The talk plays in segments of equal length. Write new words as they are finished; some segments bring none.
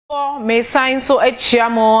Me sign so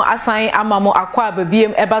echiamo assign amamo akwa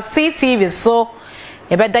babiem eba TV so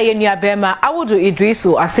ebeda ye nua bema awudu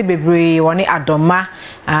Idrisu ase bebre woni adoma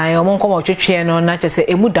omo nkomo twetwe no na chese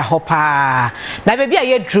emu da hopa na bebi a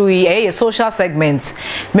ye drui ye social segment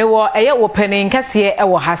me wo eye opening kase e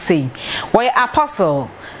wo hase wo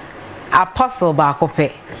apostle ba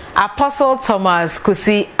kope Apostle Thomas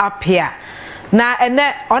Kusi-Appiah na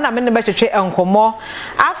ene ona me ne betwetwe enkomo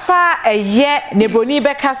afa eye nebroni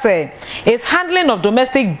beka say is handling of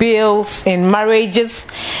domestic bills in marriages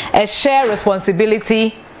a shared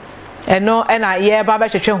responsibility eno ena ye ba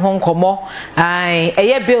betwetwe ho nkomo ai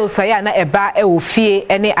eye bills ya na eba e wo fie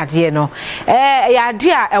ene ade no ya ade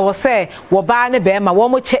a e wo say wo ba ne be ma wo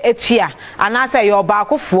mo che echi a ana say yo ba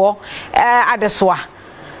akofo adesoa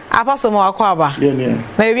Apostle mo akwaba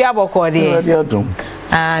na ebi aboko de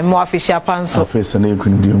more official panso. Face and name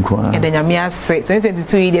couldn't do inquire. And then Yamia say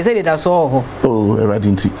 2022 years said it as all. Oh,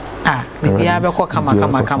 Eradinti. Maybe I will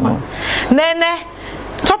come. Nene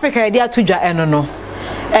topic idea to ja enono.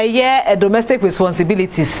 A year a domestic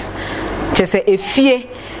responsibilities. Just say a fear.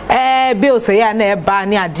 Bill say ya na ba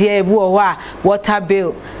ni ade ebu owa water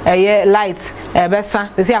bill light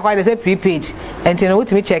besa they say akwa they say prepaid enti no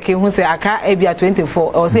wutimi check hu say aka ebia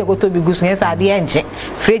 24 or say go to bi gusu yes ade enche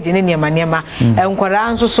fridge ne niema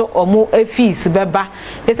enkwara nso so omo fees beba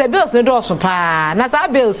they say bills no do so pa na sa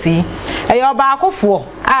bills yi oba akofo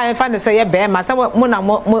enfa ne say ye be ma say mo na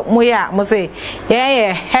mo ya mo say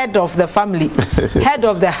ye head of the family head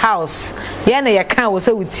of the house ye na ye kan wo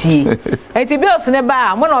say wutie enti bills ne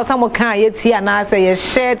ba mo na some can yet na say a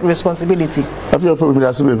shared responsibility. Afia Papabi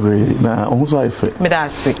that's bebre na ohun so ife. Me da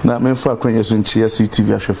se. Na me fa kwanya so nchia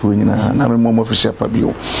CTV ahwefo nyina na me momo official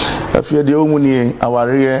pabio. Afia de omuni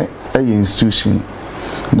aware institution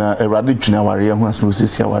na erade twina aware ho asmo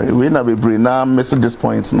sisi aware. We na bebre na miss this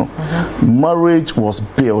point no. Marriage was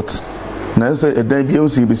built na say a dan bi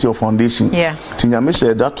si be your foundation tinya me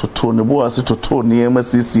share that to ne bo ase to niema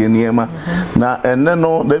sisi niema na enne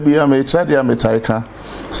no da bi am e trade am taika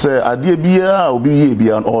say ade bia obi ye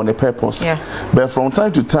bia on a purpose but from time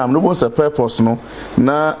to time no wants a purpose no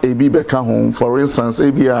na e bi be ka ho for instance e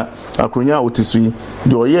bia akonya otisui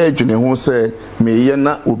de oye adwene ho say me ye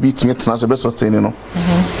na obi timi tena so be sustain no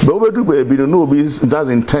but obedu ba bi no obi does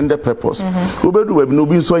intended purpose obedu ba bi no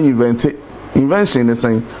obi so invention is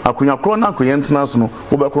saying akunya kro na akunya ntena so no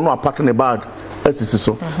wo be ko no pack ne bag asisi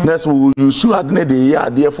so next you should add ne dey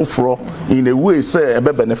ade foforo in a way say e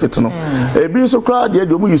be benefit no e bi so kra de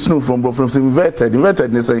omu use no from inverted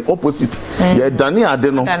ne say opposite ye dani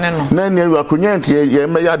ade no na ne akunya ye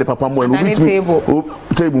me ya de papa mo no bitimi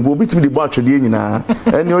table bo bitimi de bo atwede nyina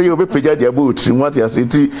ene oye obe pagya de abo otri what ya say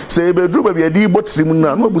ti say e be dru ba bi ade botri mu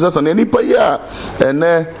na no busa sa na nipa ya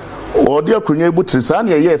ene Odia kunya buti sa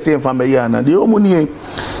na ye say mfa me ya na de omuni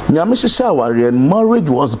nyame hihya aware and marriage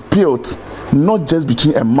was built not just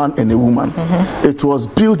between a man and a woman it was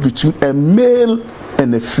built between a male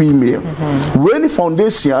and a female when the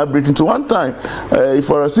foundation are breaking to one time if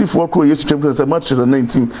I see for ko yesu champions a match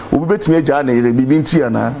 19 obi betimi agya na ere bibi ntia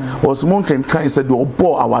na was mon kan said the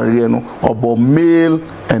obo aware no obo male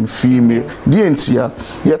and female the ntia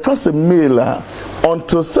ye ka say male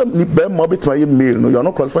until some ni be mo betimi male no you are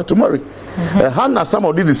not qualified to marry Hannah some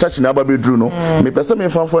of the distraction aba bedru no me pese me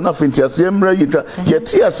fanfo na finti ase emra yika ye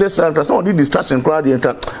ti ase sanka some of the distraction crowd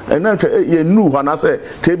yika enanka ye nu hana say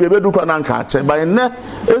ke be bedu kwa nanka ache by na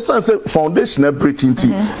esan say foundation na breaking ti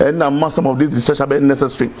na some of these distraction be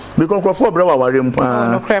necessary because for bra waware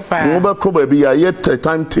mpa no be ko ba bi ya yet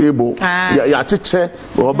timetable ya cheche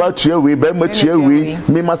oba tue we be ma tue we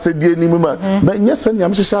me ma se die ni mu ma na nyese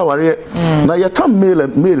nyam hye aware na ye kam male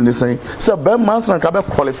ni say be ma sanka be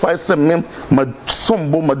qualify say ma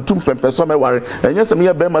sombo ma dum pempe so me ware enye se me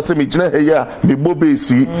ye be ma se me gina he ya me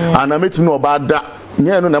bobesi ana metimi no ba da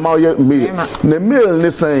nye no na ma ye me na male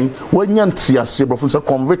ni say wanya ntiase brofo so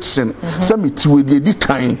conviction se me tiwe di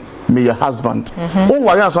kan me your husband won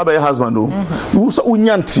ware aso be your husband o wo so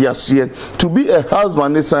unya ntiase to be a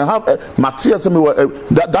husband is have Matthias me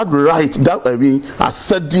that right that I mean I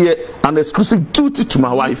said there an exclusive duty to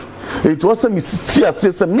my wife. It was a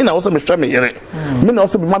mysterious me na also me hwe me yere me na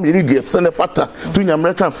also me mama yere de se ne fata to in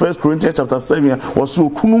American 1 Corinthians chapter 7 was so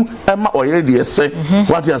kunu ema oyere de se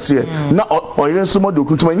what you say na oyere so mo de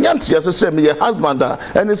okunu to nyanti ase say me your husband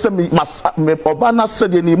and say me oba na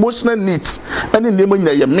said the emotional needs and in name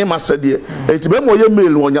nyina ye me ma said e ti be mo ye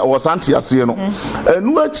mail wonya was anti ase no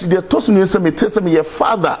enu achi de tosu ni say me your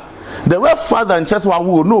father The word father and chest one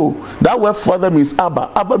will know that word father means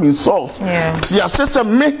Abba. Abba means source. Tia sister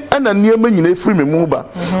me and a near me free me muba.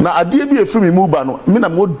 Now I did be a free me muba no. Me na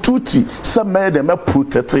more duty. Some made them me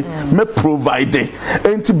protect, me provide.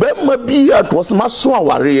 And to be my be at was my swan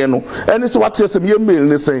warrior no. And it's what says me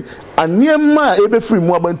mail saying. And near my ebe free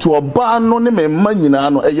muba to a bar no me money na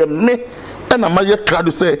no. Me. And I'm a crowd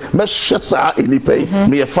to say, me shesa any pay,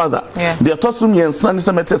 me a father. They are tossing me and son,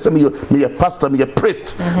 me a pastor, me a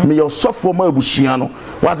priest, me your software, my bushiano.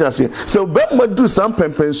 What I say? So, Ben would do some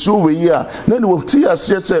pen so we are. Then we'll see us,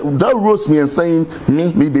 that rose me and saying,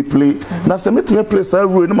 me be play. Now, say, me to place I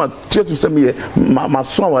ruin my church to send me my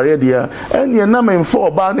son already. And your name in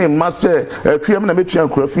 4 bar name, master, a cream and a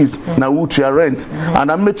metrian crayfish, now would your rent,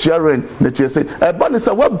 and I met your rent that you say, a bonus,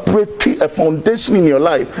 what break a foundation in your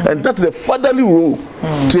life, and that's the fatherly role.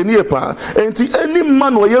 Teniepa, and any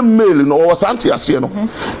man or your male or Santi Asiano.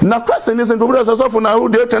 Now, question is, and brothers of now,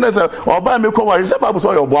 they can or buy me cover, is about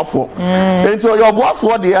your buffalo. And so your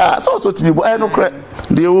buffalo, they are also to be no crack.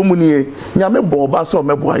 The woman, Yame Boba, so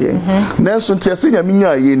my boy. Nelson Tessia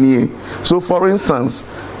Minia Yeni. So, for instance,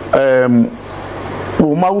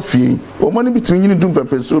 o maufi o money between you dum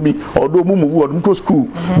pempe so bi odo mu move odo go school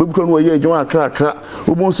be because no ye adwon akra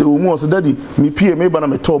o mo se o mo so daddy me pie me ba na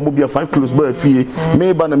me to mo bia 5 kilos ba fie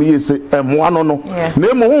me ba na me ye se mo ano no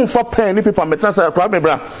na mo hu fa pen ni paper metan say akra me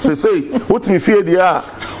bra say wotimi fie dia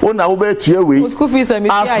o na wo ba tua we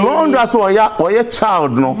as long as o ya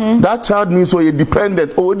child no that child means so you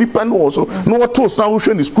dependent or depend also no to na wo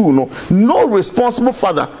hwe ni school no responsible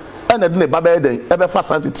father and the baba day ever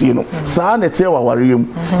facility no sa na tie wa warem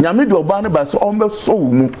nyame de oba ne ba so on be so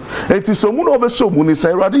mu enti so mu no be so mu ni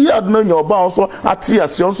say rade yard na nya oba so ate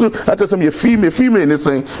ase so atese me female ni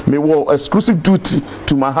say me wo exclusive duty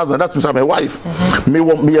to my husband, that's my wife. Me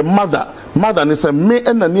a mother ni say me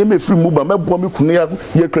and na me free mu ba me bo me kunu ya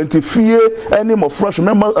ye krenti fie any mo fresh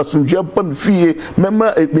member asunjia ba me fie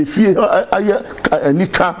member me fie aye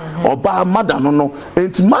anika oba mother no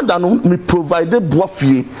enti mother no me provide bo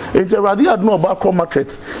fie. Enti radi had no about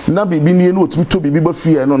market na bibi ni no to bibi ba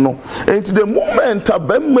fie no enti the moment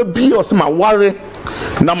abemma bi o se ma ware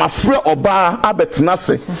na ma frɛ oba abetena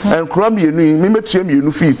se enkura me enu me metua me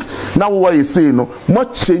enu fees na wo you say no mo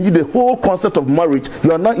change the whole concept of marriage.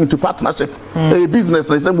 You are not into partnership, a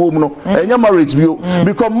business na say wo mu no enya marriage bio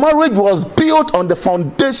because marriage was built on the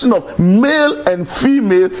foundation of male and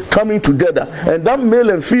female coming together, and that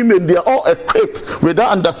male and female they are all equipped with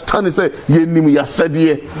that understanding say ye nim ya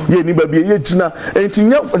sede ye nim ba bi ye gina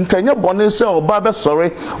entinya nkanya bone say oba be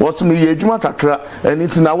sorry was me ye adwuma kakra and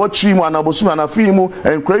ntina wo twi mu anabosu na fi mu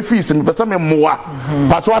and cray fees and pesa me moa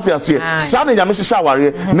but what you say sa na nyame hihya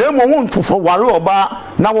ware na emo won tofo ware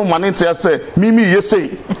oba na wo mane ntia say mimi ye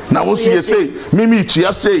say na wo so ye say mimi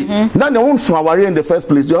chia say na na won so ware in the first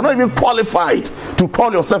place. You are not even qualified to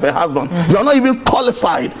call yourself a husband. You are not even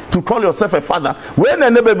qualified to call yourself a father. When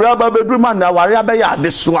na be bra ba bedru man na ware abeya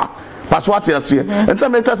adesoa but what you say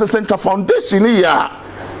enta make us center foundation here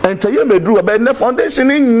enta ye medru ba na foundation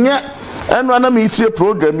nya and when I meet a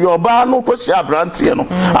program, your bar no question Abrantiano.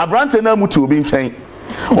 Abrantiana mutu be chain.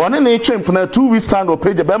 One in a chain, 2 weeks stand or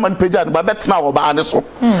page a Berman page and Babette now or Barneso.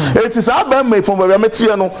 It is our Berman from a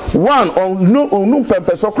Remetiano, one on no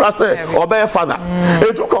pempers or class or bear father.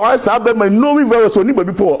 It took us our Berman, no river so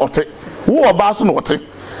anybody poor or take. Who are Bass or take?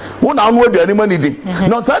 One onward any money did.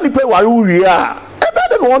 Not any pay while we are.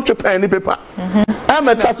 I don't want to pay any paper. I'm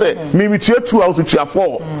a say, me with 2 hours to cheer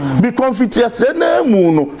 4. Be confident, say,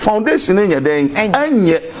 no, foundation in your day, and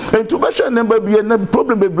yet, and to be sure, never be a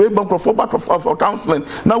problem, be brave bank for back of counseling.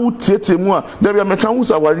 Now, would say to moi, there are mechanics,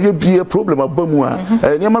 will be a problem of Bumwa,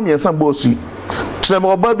 and your mammy and some bossy.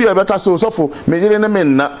 Tremor Baby, I better so for me,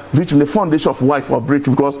 which the foundation of wife or break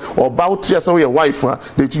because or about tears away a wife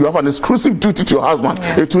that you have an exclusive duty to your husband.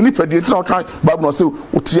 It will need to time, but not so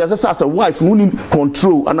tears as a wife, who need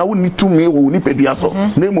control, and I will need to me who need pediaso.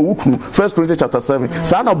 Name of Wukunu, 1 Corinthians chapter 7.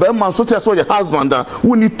 Son of Berman, so tears your husband,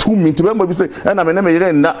 who need 2 me to remember, say, and I'm a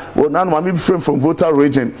name or none of my friend from voter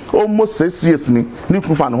region. Almost 6 years,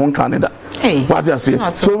 Niku fan home Canada. What I say?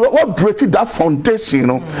 So, what breaking that foundation, you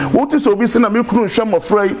know? What is obviously a milk sham of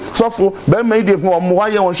frey, so for Ben made him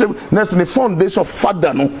why on ship, next in the foundation of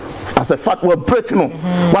father, no, as a fat will break, no.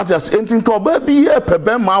 What just anything called baby, per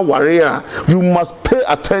Bema warrior, you must pay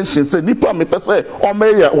attention. Say, Nipa me per se, or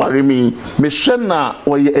may worry me, Meshena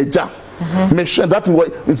or ye eja. Make sure that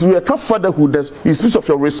it's we are fatherhood that is piece of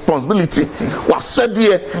your responsibility. What said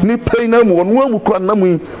here, ni pay no one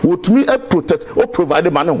would me protect or provide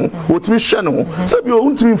the money, would me share no. So you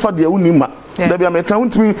won't mean for the unima. da bia me kan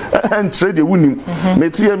untimi en trade de wunim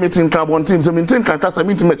meeting carbon team so meeting kan kasa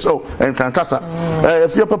meeting me chow en kan kasa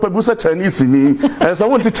Afia Papabi say Chinese ni and so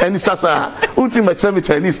want Chinese kasa unti me chow me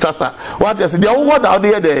Chinese kasa what you say they what out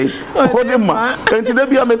there hold them and da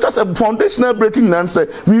bia me kasa foundational breaking nan say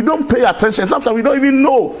we don't pay attention sometimes we don't even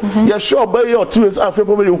know you sure by your two is Afia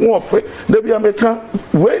Papabi who of da bia me kan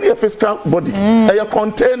when your fiscal body a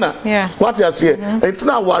container what you say and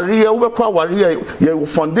na warrior we kwa warrior your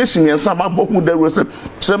foundation and some abomu there was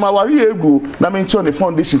chema warrior ego na me ncho the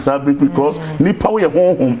foundation sabi because nipa we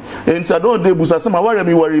home and I don't dey busa some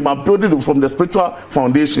worry my building from the spiritual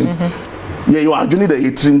foundation you are doing the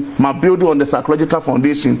eating my building on the psychological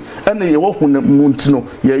foundation and you work on the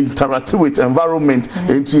you interact with environment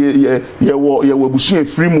and you bushing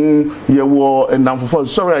free moon you were and for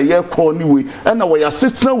sorry you call anyway and our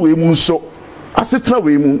assistant we moon so assistant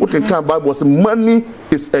we moon what can Bible was money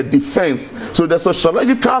is a defense so the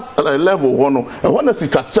sociological level one and one is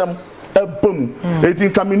kasem boom it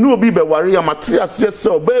in come no be worry materials yes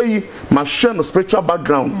obey my share spiritual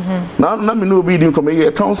background na me no be din come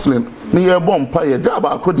here counseling me here bomb pa ye da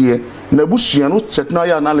ba ko de na bushia no check na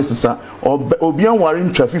ya analysis obi an ware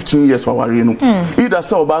ntwa 15 years wa ware no either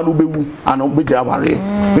say oba no bewu and obi ja ware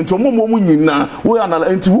nto momo nyina we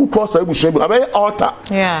analyze nti who cause abushia abey altar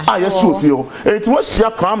yes so fio enti wo sia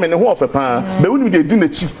kwa me ne ho ofepa be woni de di na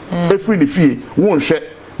chi efri ne fie won hwe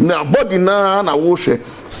na body na wo hwe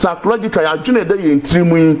psychological ya dwene da ye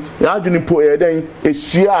ntirimu ya dwene po ye den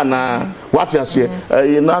ehia na what you say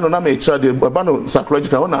na no na me kira de ba no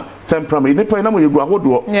psychological na temperament ni pa na mo yegu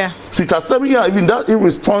ahodo sika 7 year even that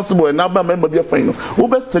irresponsible and number member be fine no wo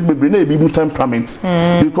best take bebre na e be temperament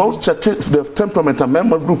because check the temperament and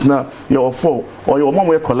member group na your 4 or your mom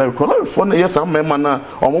we collect for na yes am member na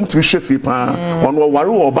o mom timi hwefi pa ono ware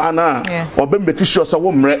wo ba na o be make sure so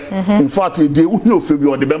wo mre in fact dey wo hu ofe bi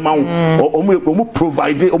o de be ma wo o mo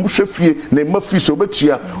provide o mo hwefie na ma fi so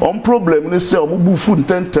betua on problem ni say o mo bu food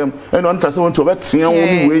tentem and on kase want to betia wo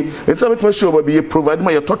ni we enta betima sure be provide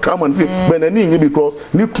ma your talk am and but any because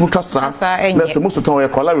ni kun kasa na se most of time we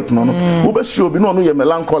choleric no wo be sure be no no ye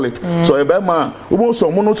melancholic so e be ma wo bo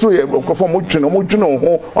so mo no to ye nkofo mo dwene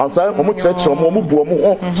ho ansa mo church mo bu mo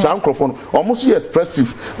ho sa nkofo no o mo so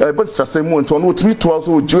expressive but stress mo nto no otimi to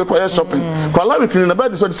also jiwe kwa shopping choleric ni na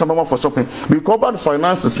be so this mama for shopping because bad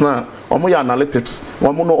finances na o mo ya analytics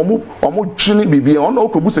o mo dwene bibia o no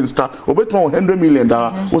ko bu se star obetmo $100 million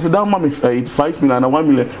was down mama 5 million and 1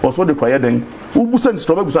 million was what the quiet then who busa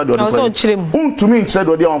nstoba busa de to me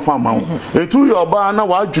nche de on farm ma etu your ba na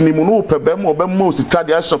wa dwene mu no pebe mo be mo sika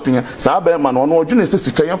de shopping sa be ma no no dwene se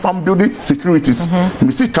sika yan farm building securities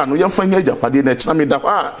mi sika no yan fa nya japade na china me da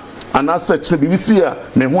and as such the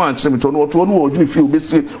BBC me ho anche me to no odwene fi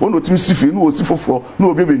obesi ono timi sifi no osi foforo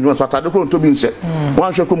no obi be nyu so atade ko to bi nche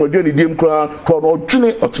wan hwe ko modwe ni diem kra ko no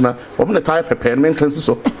odwene otena o me tie pepe me kan si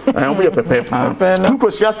so o me pepe tu ko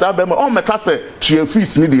sia sa be ma o me ka se tue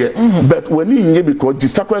fees ni de but when you because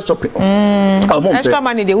distract shopping extra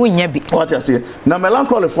money de wunya bi what you say na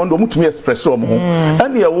melancholy fund o mutumi express o mo ho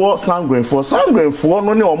and ye wo sanguine for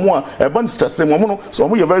no ne o mo a e ban stress mo no so o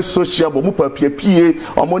mo ye very sociable mo papie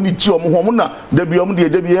o mo ni ji o mo ho na da bi o mo de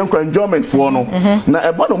enjoyment for no na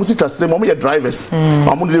e ban o mo sika se mo ye drivers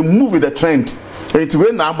o mo dey move with the trend enti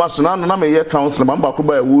we na abaso na me ye counselor ma ba ko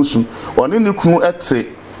ba e wo su oni ni kunu ete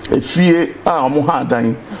efie a omo ha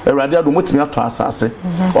dan erade ado motimi ato asase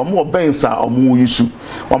omo obensa omo yisu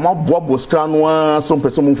omo bobo ska no a so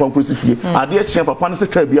mpese mo mfa nkosi fie ade a chia papa ne se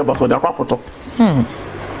ka bia ba so de akwakoto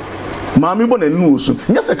Mami bona nu osu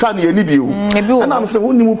nya se ka na ye ni bi o na am se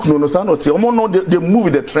woni mu kunu no sa no te omo no they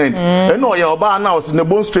move the trend e no ya oba na o se ne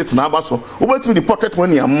bone straight na abaso obetimi the pocket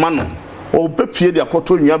money amma no o pepie de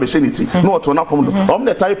akoto nwia be sheniti no oto na kom do om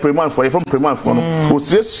the type preman for from preman for no o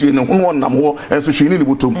siesie ne ho no nam ho enso hwini ne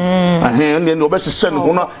butom ne ne obesese ne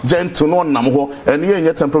ho no gentle no nam ho ene ye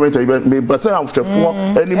nya temperament me but say after four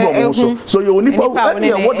any more so you only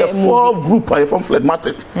what the fourth group are from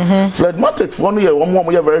phlegmatic for no ye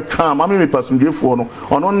omo ye very calm am me pasumdie for no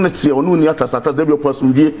ono ne tie ono ni akasa kasa de be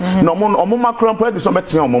pasumdie no omo makran pa de so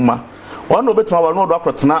betia omo ma ono betima wa no do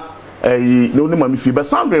akotena no ni mami fi but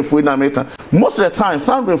sanguine for na meta most of the time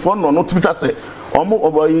sanguine for no to be say omo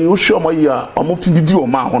oboyi o show omo ya omo ti didi o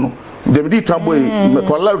ma ho no dem di tambo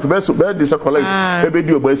collect best this collect e be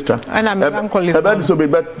di obo extra e be so be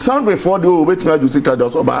sound before the o betima do sika do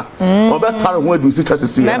so ba o be tare ho adu sika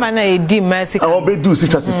sisi ya na e di masika o be do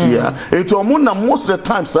sika sisi ya eto omo na most of the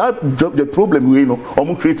time the problem we know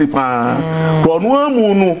omo create pa ko no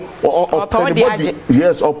amu no anybody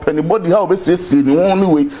yes or anybody how be say ni won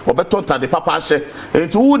we o be tonta de papa hye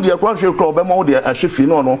eto wo de kwa hwe kro o be ma wo de ahwefi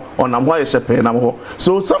no onam ho ye shepe nam ho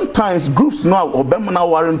so sometimes groups no o be na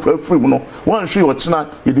warren free no one hwe o china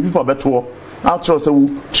ye the people beto after say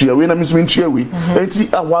chiawe na misumi chiawe enti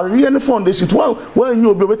aware ne foundation to when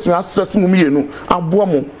you be betimi access mu mienu abo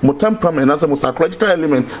mo temperament na say mo psychological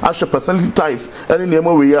element as personality types any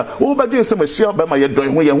name we ya wo be dey say ma share be ma ye doy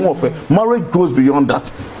ho ye ho ofe marriage goes beyond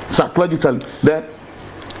that psychologically then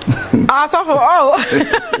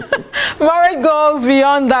marriage goes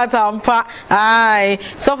beyond that aye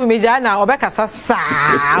so for me jana obeka sasa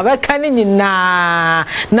obeka ni nyina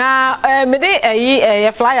na me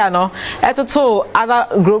dey flyer no etoto other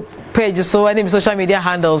group page so any social media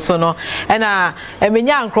handles so no and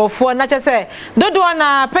emenya nkrofo na che dodo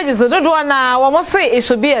na pages dodo na we must say it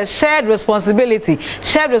should be a shared responsibility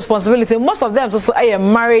most of them so are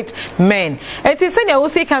married men it is say we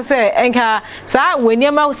see can say enka sa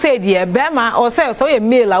weniema say the bema or say so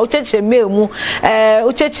male a ucheche male mu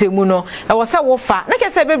ucheche mu no e wo say wo fa na ke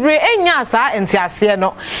say bebre enya sa entiase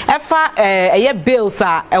no efa eye bills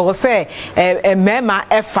a e wo say mema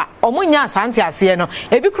efa omunya sa entiase no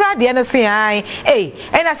ebi kura de na say ai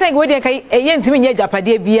na say we de kai eye ntimi nya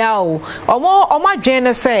japade bia o omo adwen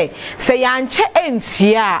na say ya nche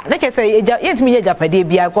entia na ke say ye ntimi nya japade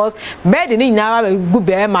bia because bed ni nyina gu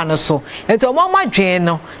be ma no so enti omo adwen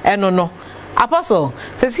no eno no apostle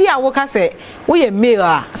say ya wo ka say we male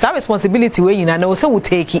a sa responsibility we nyina na wo say wo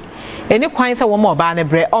take any kwan say wo ma oba na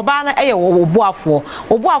bre oba na eye wo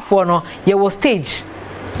boafo no ye wo stage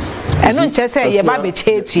eno nche say ye ba be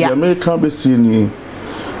chetua the American be seen.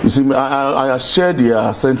 You see, I share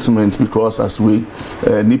their sentiments because as we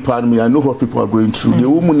Nipa me, I know what people are going through. The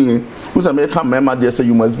woman who's American member, they say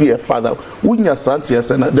you must be a father. When your son yes,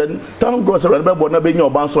 and then thank God, remember when I be your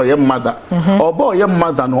bounce or your mother, or boy your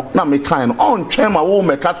mother no, na me kind on chain my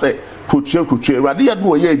woman say. Kuche radi ya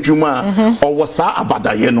do ye adwuma or was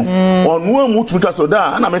abada ye no on one mutu so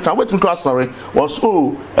da na me ka wetin class sorry was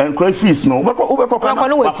oh and cry fees no we no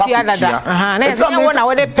wetia dada na ye na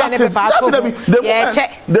we dey pen paper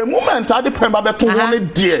the moment I dey pen ba beto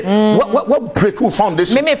one there what break who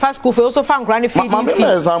foundation me first school for also fan grant feed me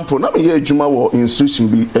example na me ye adwuma wo institution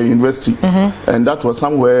be university and that was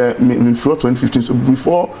somewhere before 2015 so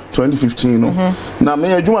before 2015 no na me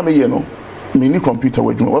adwuma me ye no me ni computer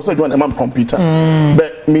we was I doing a computer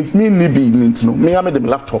but me be no me have them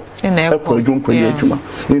laptop in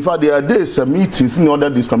fact there are days meetings in order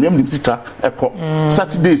this from me sika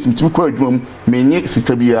Saturdays me ko adwuma me nye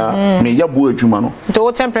sika bia me yabo adwuma no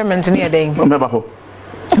to temperament near den me ba ho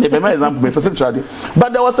my example me person trade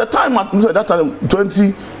but there was a time at that time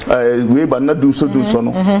 20 we but not do so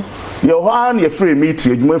no your one your free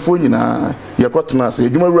meeting adwuma fo nyina ye kwotena say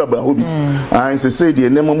adwuma wura ba hobi and say the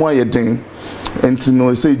name mo ye den enti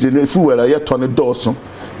no say je fuel ye to ne dawson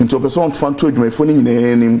into person fan to adwuma fo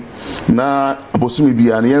nyina nim na abosumi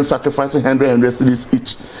bia na yen sacrifice 100 cities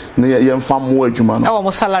each na yen fam mo adwuma no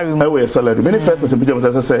our salary mo our salary many first person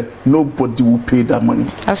picture say nobody will pay that money.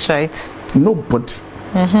 That's right. Nobody.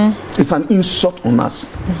 It's an insult on us.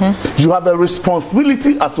 You have a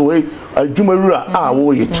responsibility as a way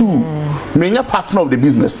too. Me partner of the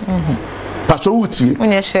business. Patroluti.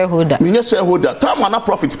 Me shareholder. Me shareholder. Time na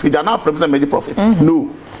profit. Pay na from say make profit. No.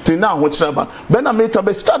 Till now what about? Ben I make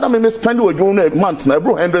a start me spend a month na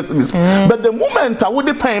bro 100 cities. But the moment I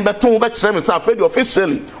would pay but to bet myself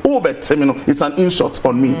officially. Oh bet it's an insult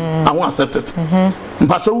on me. I won't accept it.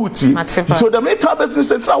 Patroluti. So the make a business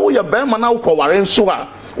central we ben man now ko warren so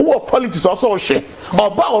who politics also share.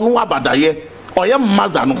 Oba onu abadaye. Or your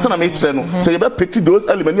mother, no, son, I make no. Say, you better pick those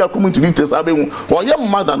elements you are coming to details. Or your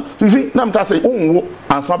mother, you see, now I'm saying, oh,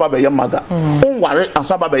 and swab by your mother, oh, worry, and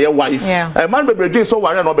swab by your wife. A man be bringing so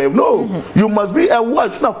worry, no, no, you must be a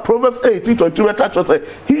wife. Now, Proverbs 18:22 say,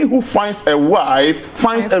 he who finds a wife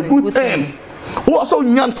finds a good thing. Who also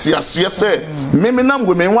nyanti say me nam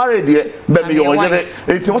go me ware de be me yo yere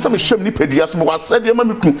enti wo me hwem ni pedua so wa said de ma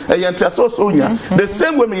me kun e yenti so nya the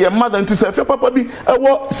same way me your mother enti say Afia Papabi e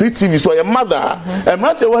wo CTV so your mother e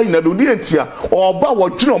mrate wa hina do di enti a oba wo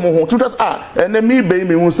dwene mo ho tutas ene me be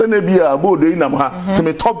me hu se na bi a bodo inam ha ti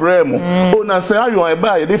me tobre mo o na say ayo e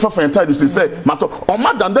ba ye dey fa fenta do say mato o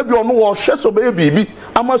madam da bi ono wo hwe so be bibi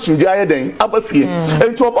ama sundia ye den abafie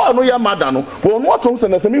enti oba no ya mother no wo no to se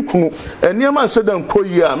na se me kunu ene man said them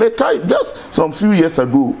just some few years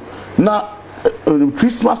ago Now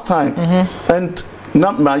Christmas time and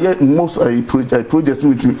now my most projects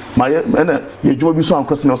with me my and you join me so I'm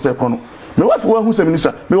crossing yourself. My wife who's a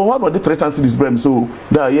minister, me one the 3 times this brand so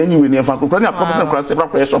that anyway near fan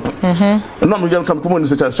property shopping. And not me come on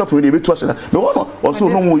the shopping with a bit to me one also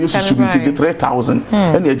no use to be 3,000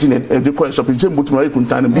 and the shopping gym to my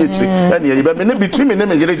kuntan and beach and you between me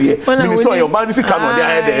name and so your body can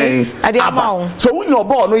there. So when you're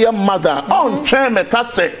born, your mother on chain me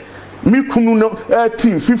casse me kunu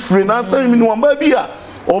team 50 na say me no baby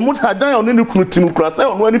or mut hadan on ni kunu team class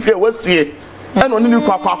on when if you was here and on you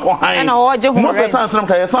kwakwa han most of the time some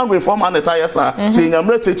can sound reform and tire sir say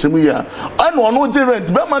nyamre teach me ya and on no rent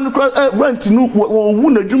be man rent no wu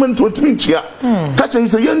na dwuma 20 minutes ya catch you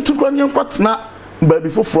say yen tukwa nyen kwatena baby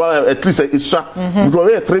for at least it's sharp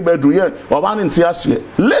because we 3 bedroom here or one in tiase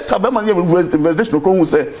later be man investigation ko hu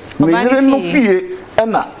say me yere no fie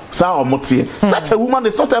na sa omotie such a woman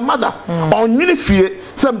is not a mother on mini fie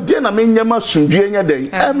some dey na me nyama sundue nya den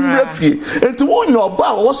emre fie enti wo nya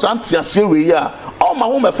oba wo santi ase we ya all my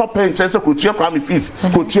home for pen say kotua kwa me fees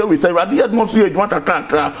kotua we say rade yedmo so yedwa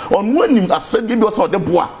kakra on wanim asedi bi so de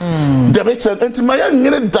boa de be chen enti my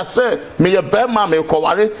nyene da say me ye be ma me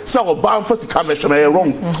kware say oba amfa sika me hwe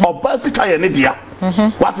wrong oba sika ye ne dia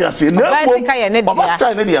what you say na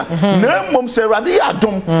mom say rade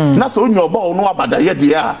adom na so nya oba ono abada ye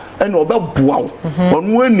dia and oba boa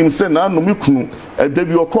on wanim say na no me kunu e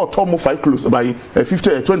bi o call tom 5 close by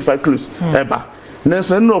 50 25 close eba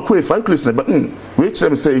Nenso no ko 5 close but we chere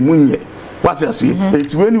me say munye what you see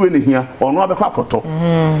it when here or no abekwa akoto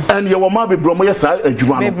and your mama be bromo yes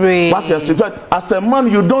adwuma no what you see as a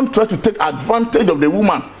man you don't try to take advantage of the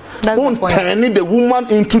woman. Don't turn the woman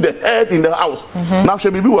into the head in the house. Now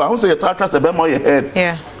she be I won't say you talk as a be your head.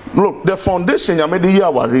 Yeah. Look, the foundation you made the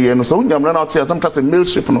year worry no so when you run out here some case male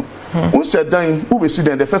ship no. Who said then who be see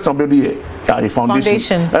then the first one be the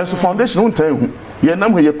foundation. And so foundation won't tell you. You know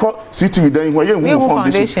where you call city then where you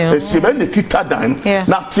foundation. E se be the kita dan.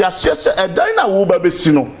 Na ti asese e dan na wo ba be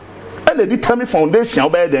si no. And the determine foundation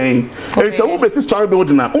obey then. It's a wo be si story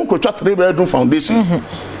building na unko twa 3 bedroom foundation.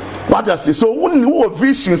 What I say so when you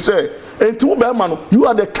vision say and to be man you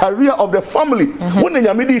are the career of the family when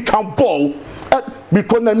you made can ball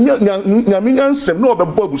because nyaminya nsem no be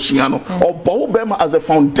babusua no or ball bema as the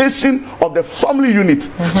foundation of the family unit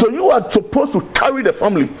so you are supposed to carry the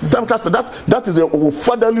family that is the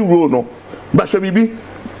fatherly role no but bibi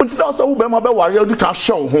until also who bema be warrior you can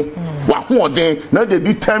show wa ho den na they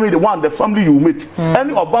determine the one the family you make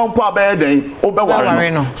any oban pa be den obe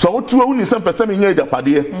warrior so what you uni some person nya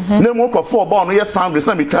japade na mo ko for oban no yes sound the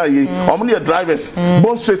same car yi omo ne drivers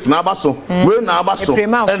bon straight na abaso we na abaso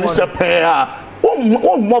and se pair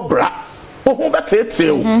o mo bra o ho betete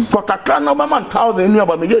o ko kakra na ba man 1000 nu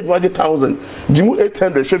aba me ye 1,000 jimu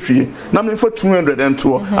 800 hwefie na me for 200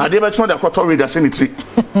 ento ade be chon da kwato reader sanitary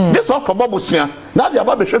this all ko bobusia na de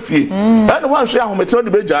aba be hwefie and one hwe ahomete de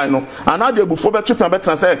be jai no ana de bufo be tripa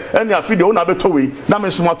betra say any afide o na beto we na me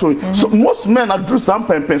somato so most men are do some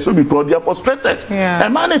pen so because they are frustrated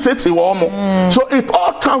and man it wo mo so it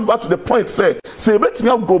all comes back to the point say bet me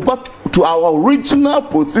go back to our original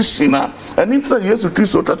position and in Jesus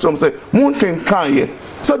Christ say can kai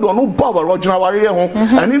so do no power original warrior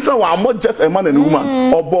and in we just a man and a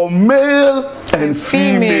woman or male and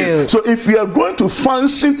female so if we are going to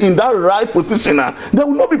function in that right position there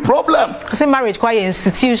will not be problem say marriage quite an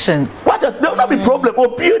institution what is there will not be problem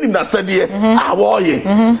opinion that said here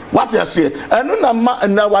what you say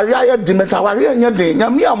and na warrior dimeka warrior nya den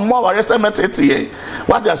nyame ammo warrior say metete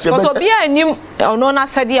what you say so be anim ono na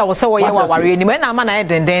said here wo say warrior ni na ma na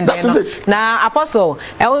den na apostle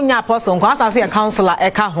onya apostle nko asase counselor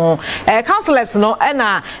eka ho counselors no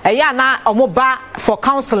na ya na omoba for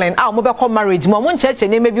counseling omoba call marriage mo ncheche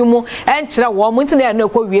ne mebi mu enkyere wo mo ntina na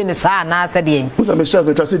ekọ wie ne saa na ase de usa me share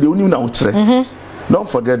me say de oni na wo kyere don't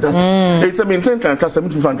forget that it's a maintain can kasa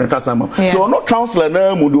mutu fan kan kasa ma so no counselor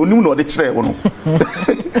na mu de oni na de kyere wo no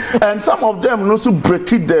and some of them no so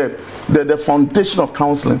break it the foundation of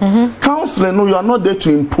counseling counseling no you are not there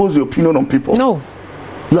to impose your opinion on people no.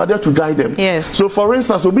 You are there to guide them. Yes. So, for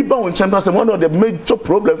instance, we in champions, one of the major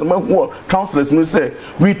problems among counselors will say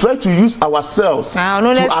we try to use ourselves to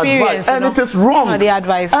advise, and it is wrong. No, the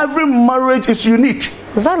advice. Every marriage is unique.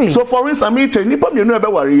 Exactly. So, for instance, I mean, you know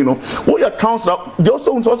about worry, you know, who your counselor, they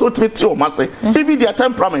also treat you, even their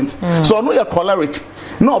temperament. So, I know you're choleric,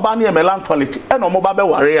 no, bani melancholic, and no mobile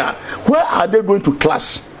warrior. Where are they going to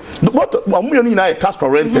clash? what omo ni na task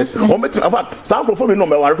oriented o metin in fact some crop me no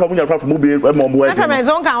me ware come nya crop mo be mo mo wedding na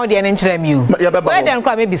zon kan o de ne nkyerɛ mi o wedding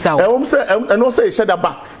crop me bisa o say no say sheda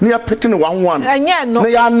ba na ya picking one anya no na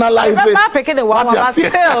ya analyze it na picking the one but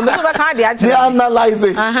still me so be kan de a they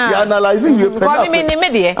analyzing you me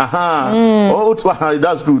de oh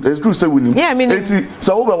that's good it's good say we need enti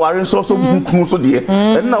so we ware so kunu so de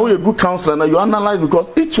and now we a good counselor now you analyze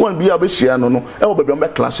because each one be able share no e wo be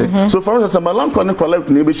clash so for instance melancholy na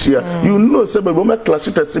be share you know say be clash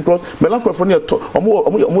because melancholy for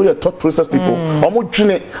omo thought process people omo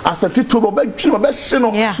dwene asante to be dwene be hye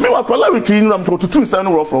no me wa kwala we kin nam to tutu nsan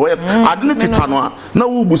no rough wet adene kita no na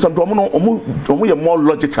wo bu sam to omo ye more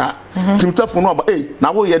logical timtafo no ba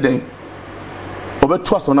na wo ye den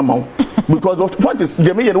obeto aso na mawo because what is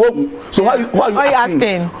the me no so why you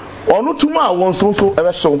asking onu tuma won so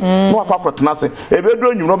ebe so no akwakrotena se ebe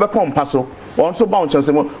do nyum no be kompa so won so ba won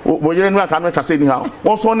chance mo yere no aka no ka say ni ha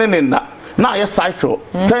won so ne na ye cycle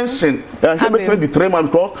tension and he between the 3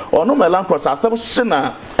 months because onu melancholy asem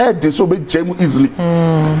shina e dey so be jam easily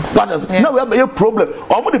that is now we have a problem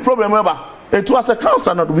omo the problem ever it was a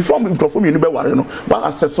cancer not before me perform you be worry no but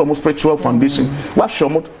assess some spiritual foundation what show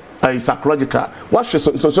mo psychological what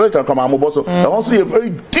sociological come amoboso and also a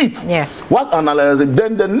very deep what analyze it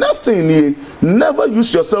then the next thing you never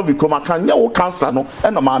use yourself become a kanya wo cancer no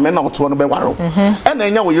and no ma me na oto no be waro and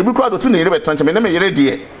enya wo ye bi kwa do to ne be tanche me na me yere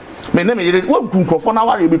de me na me yere wo gun krofo na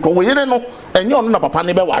ware bi ko wo yere no enye ono na papa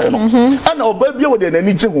ne be ware no and oba bia wo de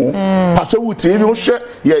nani gye ho paso wuti bi wo hwe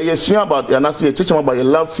ye sua about ya na say ye chechema about your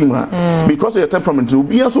love theme because your temperament will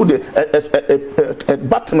be so the a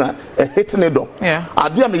batman a hitting it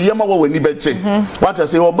ade am yema wo wani be che what I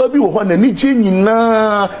say oba bi wo ho nani gye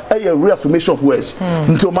nyina a reaffirmation of words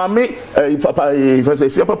nto ma me papa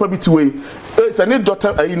Afia Papabi tiwe say ne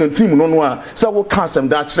daughter ayi no team no a say wo cancel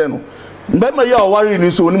da kire no mbema ya worry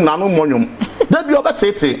ni so onim na no monyom da bi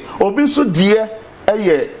obetete obi so die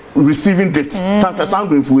receiving date tanka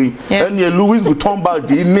sanguine fuwe and ye Louis Vuitton bag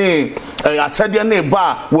ni achede na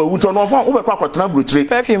ba wa wuto no fa wo be kwa kwatena brochire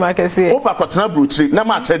perfume akese wo pa kwatena brochire na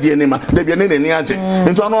ma achede ni ma da bi ne nani age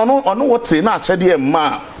nto ono wote na achede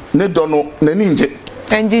ma ne do no nani nje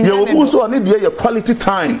ye obu so ne de ye quality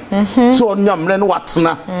time so onyamre no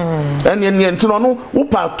watena and ye nto no wo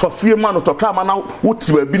pa tofie ma no toka ma na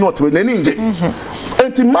wuti ba bi no te nani nje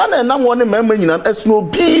enti man na won mema nyina esno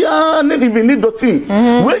bia ne even need the thing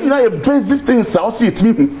when you a basic things how see it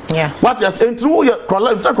me what yes enti wo ye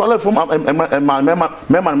collect from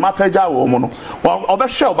mema matter ja wo mo no obe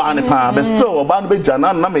hwe oba ne pa but still oba no be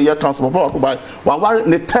jana na me ye council papa ko wa ware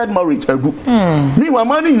ne third marriage agu me wa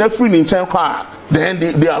man nyina free ni nchen kwa then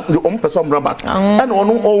they are the person rubber and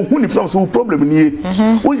onu hu ni problem ni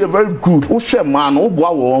wo ye very good wo hwe man wo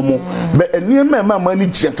boa wo mo but eni mema man ni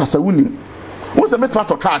ji akasa wuni who's a metal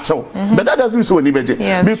to catch but that doesn't mean so anybody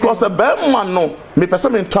because a bad man no me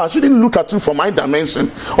person in touch she didn't look at you from my dimension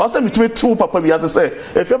or say between two papa be as I say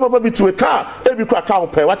if your papa be to a car every car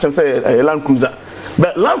pay watch and say a Land Cruiser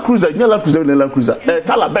but Land Cruiser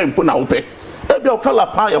color ben put na pay every color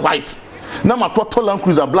pa white na makoto Land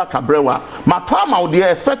Cruiser black abrewa matama they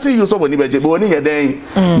are expecting you so when but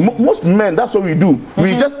most men that's what we do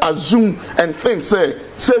we just assume and think say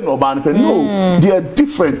no ban no they are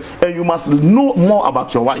different and you must know more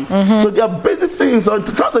about your wife so there are basic things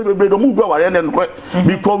because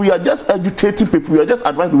we are just educating people we are just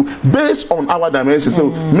advising people based on our dimension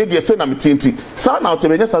so media say na metinti so now te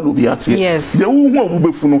just no be at yes the who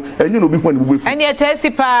obubefu no enyu no bi hu no obubefu and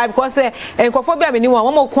yet pa because enkophobia me ni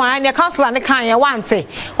wo kwan ne counselor ne kan ye wante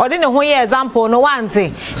ode ne ho ye example no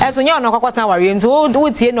wante eso nye ono kwakwata ware nti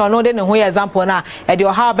wo tie no no de ne ho ye example na e de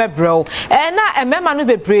how be bro na emema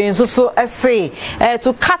no bebre so say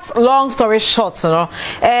to cut long story short no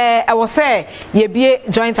I was say ye be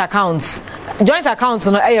joint accounts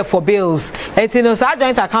no for bills enti no sa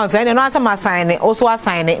joint accounts ene no asema sign also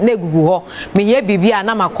assign na gugu ho me ye bibia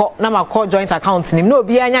na makọ joint account ni no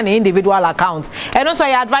bia anya na individual account eno so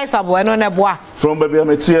ya advisable eno na boa from baby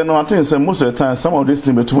ametie no I think say most of the time some of these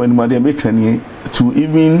things between anybody make any to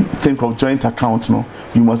even think of joint account no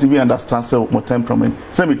you must even understand self more temperament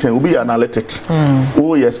say me can be analytics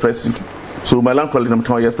expressive so melancholy them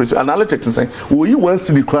can expressive analytics and say you want to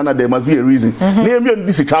see the corner there must be a reason name you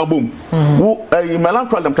this album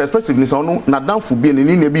melancholy them expressiveness on na down for being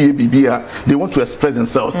in be they want to express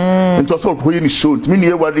themselves and also when you show me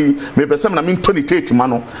near what me person na me 20 take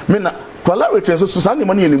man me na collaborate so Sunday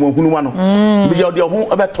money ni mo hunu ma no be your ho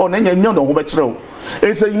abeto na nya nya no ho be kire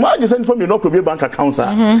it's a imagine say from you no could be bank account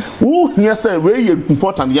who here say very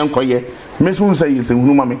important yan koye me so say yes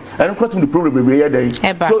hunu ma me and quite the problem be here there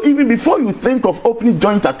so even before you think of opening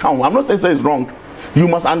joint account I'm not saying it's wrong you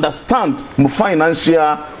must understand my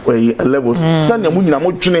financial levels. Send your money na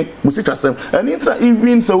mo dwene mo sika sem. And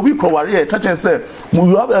even so we worry catch and say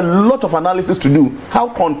you have a lot of analysis to do. How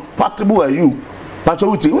compatible are you? But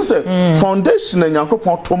you say foundation and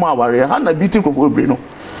Yankopon toma worry ha na beating of obre no.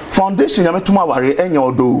 Foundation ya metuma worry enya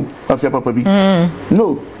odo Afia Papabi.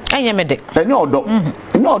 No. Enya mede. Enya odo.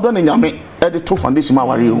 Enya odo na nyame the two foundation ma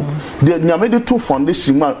worry o. The nyame the two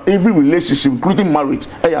foundation ma every relationship including marriage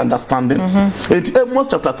understanding. It Amos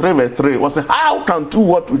chapter 3 verse 3 was how can two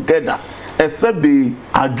work together except they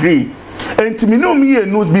agree. And me know me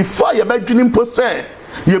knows before you beginning per se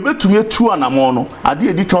you bet to me two anamon no ade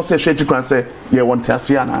edi kan say hwe chikran say ye want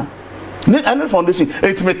asia na. Any foundation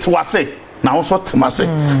it me to say now also Timase.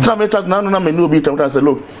 Trameka na me no be come say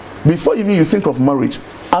look before even you think of marriage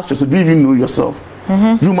ask yourself do you even know yourself?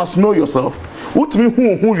 You must know yourself. What me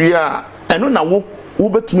who you are and na wo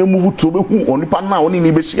betumi move to be hu onipa na oni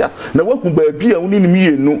ni be hia na wa hu ba bia oni ni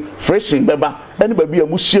me no freshing beba any ba bia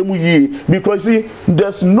mu hia mu yi because see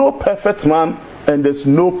there's no perfect man and there's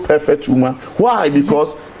no perfect woman. Why?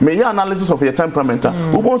 Because may your analysis of your temperament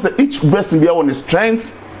we want say each person be on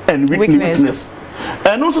strength and weakness.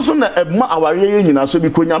 And also so na our nyina so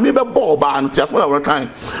because nyame be ball ba no tias what our kind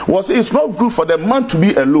was it's not good for the man to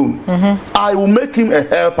be alone. I will make him a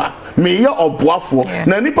helper. Me ya oboafo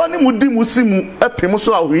na nipa ni mudi musimu epem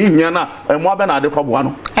so ahihia na emo abe na ade koboa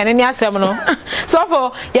no ene ni asem no so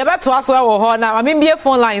for ye beto aso wo ho na ma mbie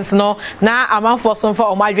phone lines no na amanfo so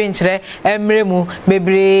for omadwe nkire emremu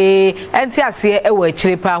bebre enti ase e wa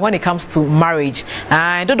akire pa when it comes to marriage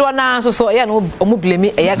and dodo na so ye no omu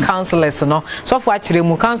blame e counselors no so for akire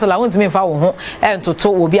mu counselor won timi fa wo ho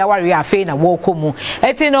entoto obi aware afi na wo komu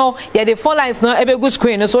enti no ye the phone lines no e be good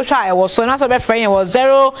screen so try e was so na so be friend was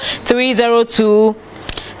 0302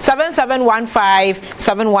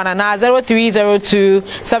 771571 and 0302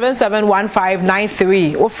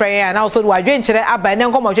 771593 o frey and also do adwen kire aba ne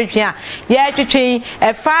nkomo twetwe a ye twetwe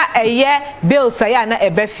e fa eye bill say na e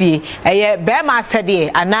ba fie eye be ma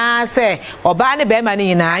sede ana se oba ne be ma ne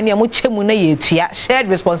nyina ne mo chemu na ye tua shared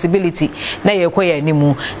responsibility na ye koya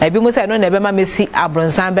nimu e bi mo say no na be ma mesi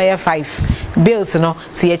abronsan be ye 5 bills no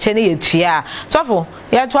se ye che ne ye tua so fo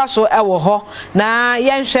ye to aso e wo ho na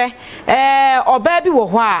ye nhwe oba bi wo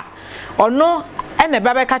ho ono ene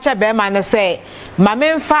baba kacha be ma ne say ma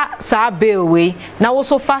memfa saa bill we na wo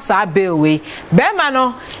so fa saa bill we be ma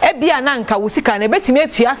no e bia na nka wo sika na betimi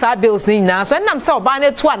atua saa bills ni na so enam say oba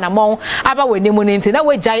na tu anamon aba wani mu ni nti na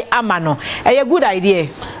we jai ama no e good idea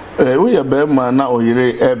we ya be ma na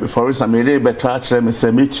oyire before we some ere be ka kire me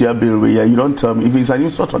say me tua bill we you don't tell me if it's an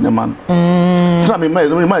insult on the man tell me my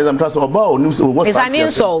trust oba onim say what it's an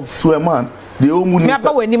insult to a man the omu ni me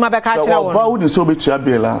aba wani ma be ka kire won oba woni so be tua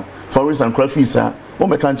bill for instance crafisa o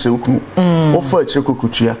me kan cheku o fa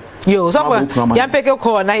chekukutua yo so for yan peke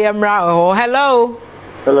call na yamra oh hello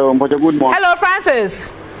but good morning. Hello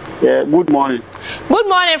Francis. Yeah, good morning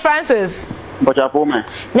Francis. But for me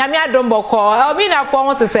nyame adombo call o mi na for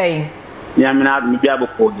want to say nyame na adom bia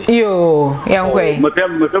boko yo yankwe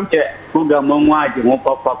motem che program mo aje mo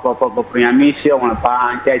papa nyame hye won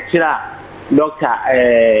pa nche kira doctor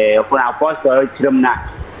kuna apostle kirim na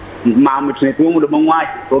ma mutune tu mu do manwa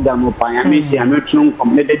program pa ya me sia me tunu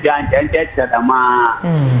kom ne de jan jan da ma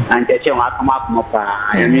anje che wa kama kuma pa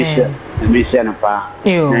ya me sia na pa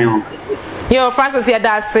yo Francis ya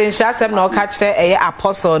da sin sha sem na o ka kire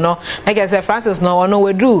apostle no like I say Francis no ono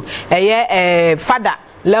we do father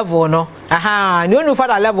level no no no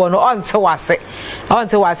father level no until wase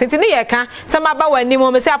ti ne ye ka se ma ba wani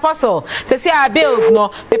mo me say apostle se say bills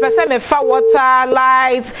no me pese me fa water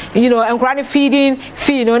light encourage feeding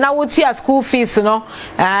fee no na wo tia school fees no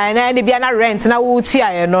na ni bia na rent na wo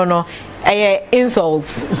tia no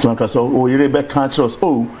insults so you be conscious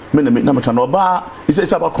me na me can oba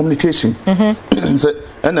it's about communication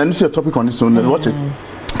and then you see a topic on this one watch it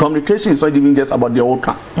communication is not even just about the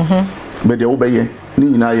outcome but the obey ni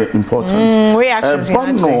important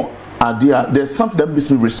there's something that makes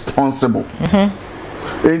me responsible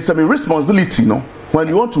it's a responsibility when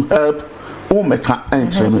you want to help make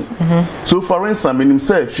an so for instance me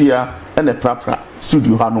say fear and a proper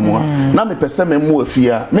studio ha no mo na me pese me mo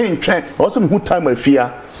afia me ntwen also me who time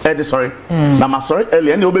afia sorry na ma sorry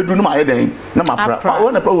early and obedu no ma ye den na ma pra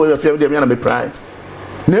when the problem afia dem na me pride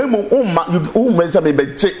na mo you measure me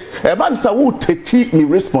beje e ba nsa who take me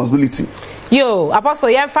responsibility yo apostle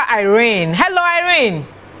Yenfa Irene. Hello Irene.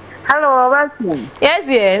 Hello welcome. Yes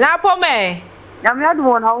na pome nyame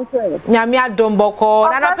adom how say nyame adom boko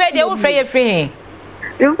na na pe de wo frɛ ye free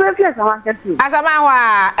you frɛ sama kati asama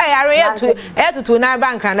wa are tutu na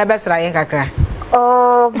bank na besra yen kakra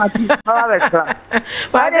Oh, my God.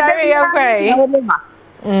 But I okay. Amen.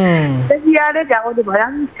 Yeah,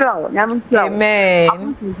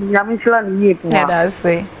 that's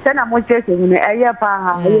it. Then I'm watching a year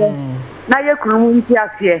pa. Now you're cruising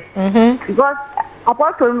here. Because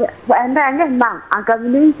apostle and then now, and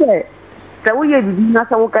can say, so we have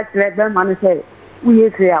not a work at Red Man say, we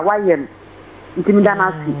is here, why you?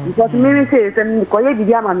 Because maybe says, and Koya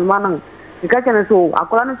Diaman Manang, the catcher so, a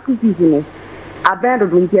colonel school business.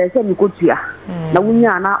 Abandoned here, said you could hear. Now we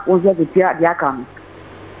are not was the chair, the account.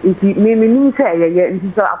 If you mean say, yeah,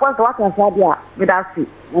 and so I was what I said, yeah, with us,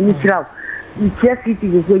 and it's out. You just see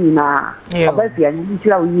you going now. And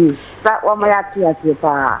you that one my actor.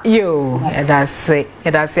 You, that's it.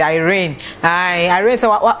 That's it. Irene. Irene, so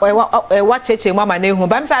what church mama name home.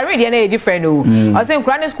 But I'm sorry, really different. I say,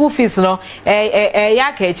 granny school fees, no,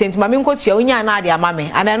 yake change. Mammy coach you, Nadia,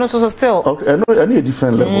 mammy, and I know so still. Okay, I need a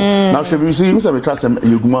different level. Now, she will see you have a class and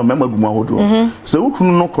you remember Gumahodo. So who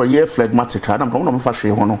couldn't know career phlegmatic? I'm going to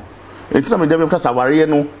fashion one. It's not me because I worry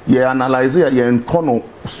no ye analyze ye in corner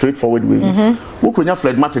straightforward way. Who could you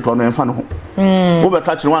phlegmatic on and fan who be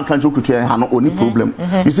catching one country could have only problem.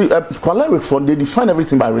 You see, choleric fund they define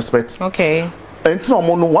everything by respect. Okay. And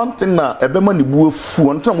one thing that a money boo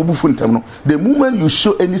fool and the moment you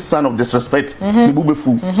show any sign of disrespect, the boo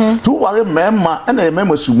fool. To worry member and a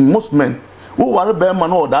member most men. Who worry bear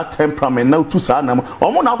man or that temperament now to sad them.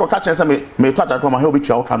 Or more now catch and may thought that come and help each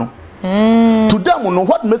other. To them,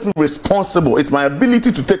 what makes me responsible is my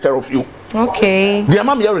ability to take care of you. Okay. The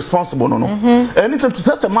man is responsible, no. Anytime to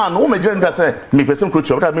such a man, no major can say, me person coach,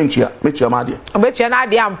 what I mean, you, make your maddy. I bet you're not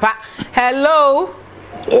the ampa. Hello.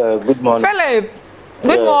 Good morning. Philip.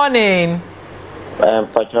 Good morning.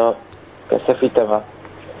 Pacho, Kasafitama.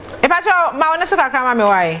 Pacho, my honest crama me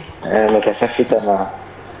why? Kasafitama.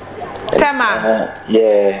 Tema.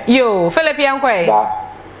 Yeah. You, Philip Yankwe.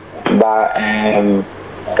 But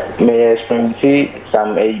may I see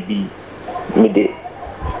some AB midday?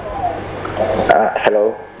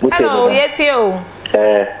 Hello. Hello, yes, you.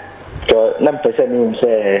 So, no person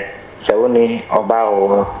say, Sawoni or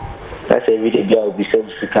Bow. That's a video will be so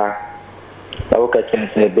sick. I will catch and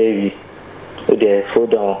say, baby, with the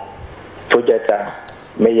food on projector,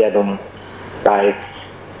 Mayadum, like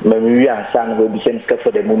Marie and Son will be sent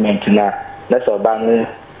for the moment now. That's all bang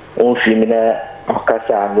on female.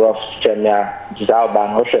 Okasa rough chenya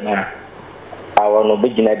jizaba oshena awono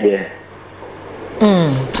begina there.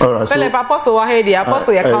 All right. Philip apostle wa here the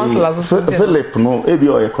apostle your counselor so Philip no ebi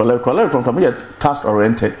o ye collect from come here task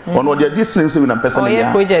oriented. On what this name say we na person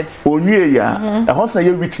ya. Projects. Onwie ya e ho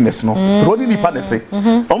say weakness no. Because ni nipa nete.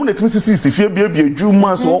 Omo na timi sisi fie bia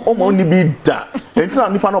adwuma so omo ni bi da. Entina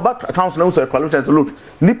nipa no back counselor no say qualified look.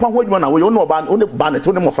 Nipa ho adwuma na we no ba no ba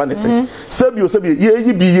nete no mo fra nete. Sebi ye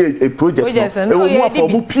yi bi a project. E wo mo for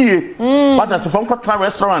mu pie. But as from contra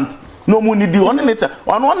restaurant no money di on it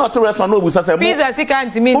on one not restaurant no busa say pizza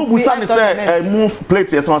sikanti mean busa say move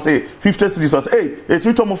plate yes one say 50 cedis or say hey it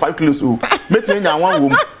me to move 5 kilos o make me nya one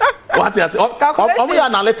room what you say o ya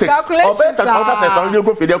analytics o better say so you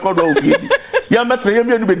go feed call do feed ya metre ya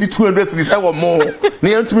me be 200 cedis e wo mo na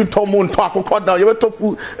ya ntimi to mo nto akokọ down you to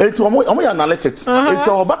fu etu o ya analytics it's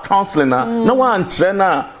all about counseling na one tre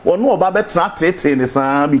na ono oba betra tete ni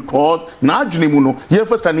san because na adwene mu no ye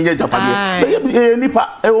first kan nya japade e nipa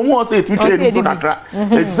e wo mo say it me to kakra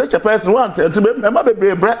it's such a person want to remember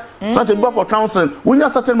be bre such a for counseling when you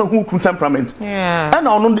certain who temperament yeah and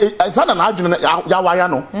ono it's not an adwene ya waya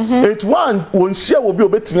no it one won share will be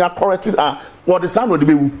obetimi correct what the sound would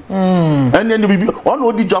be and then you be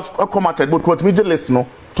on the job come market but what me jealous no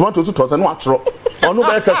 20,000 no atro on no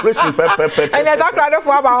calculation and I talk right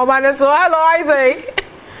for about man so hello Isaac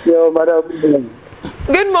yo madam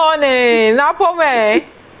good morning now po me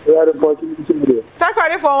we are reporting to talk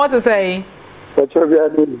right for what to say what you are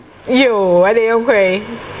doing you are the okay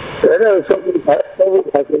there is something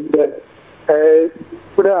I think that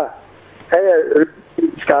pura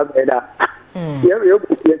scabeda you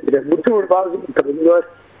the motor about the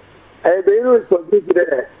I be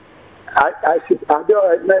responsible I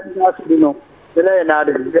do know the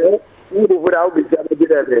another who would out be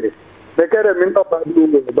the better mean about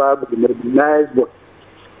nice book.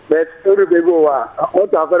 But every baby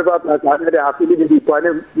what I've happy to be quite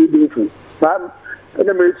beautiful. Ma'am, and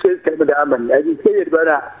the milkshake came down. I just say it, but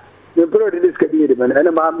the brother is committed, and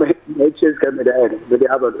a mom milkshake came down with the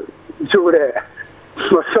other. So there.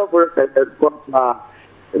 For supper at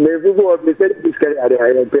maybe go up the this guy.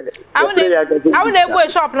 I want to go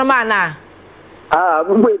shop no man now.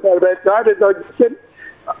 We that is not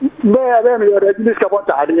where you are this about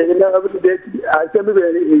I tell me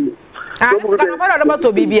about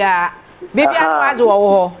to Bibia. Bibi anu aje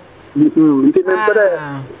wo. Nti me pere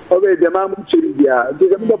obe de ma mu chiri dia. Nti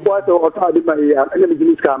me bo aso o ta de mai ya ene me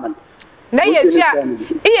gini scaman. Na ye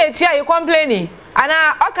chia you complaining.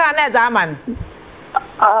 Ana oka na zaman.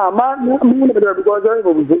 Ma mu ne be because I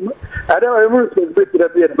don't even respect the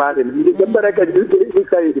beer man. Nti me pere ka di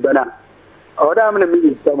kai di bana. Oda me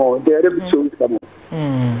me samo de re bi so samo.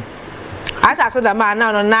 Asa so da ma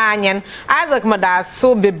na no na anyen Isaac mada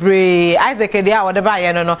so bebre Isaac dey a wode ba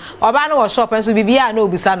ye no oba no wo shop enso bibia na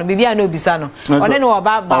obisa no one no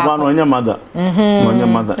oba no anya mother anya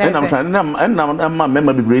mother enam kan enam ma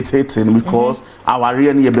mema bebre tating because our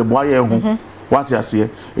re ne ye beboa ye ho what you say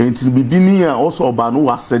enti bibi ni a also oba no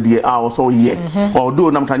wasede a also ye although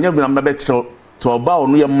nam kan ye bi na be kire to oba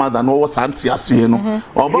onu ye mother no wo santi ase no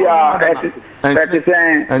oba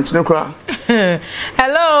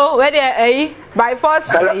hello, where there by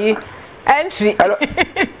force entry. Hello,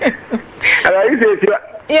 you say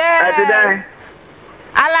yes.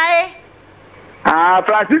 Alai.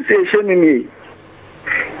 Francis station me.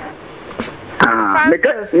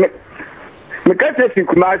 Francis. Me can't say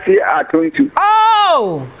Kumasi at 22.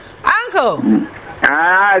 Oh, uncle.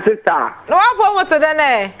 Sister. No, I want to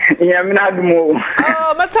then. Yeah, me not more.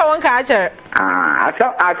 Oh, but I won't catch her.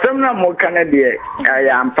 I some no more Canada. I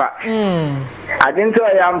am pa. I didn't say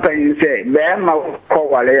I am pa. You say, "Bear my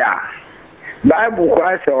cowalea." Bible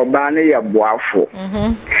quite or banny a boafo.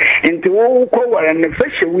 Into all cover and the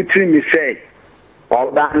fish with me say,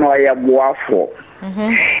 or ban or a boafo.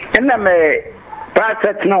 And I may pass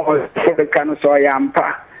it no for the can so I am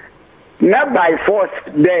pa. Not by force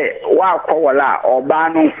there, wa kowala or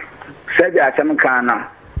banu said ya some kana.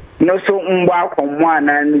 No so umba from one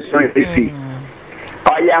and so see.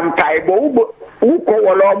 I am taibo who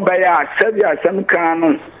kowala by ya said ya some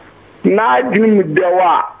kana. Na dum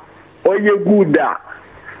dewa or ye gooda.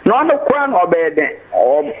 No no crown obey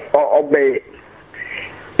or obey.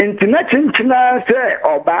 Internet china say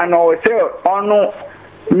or bano say or no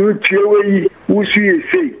new chewy who see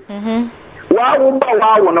say. Wow,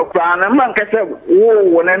 no crown, man can say,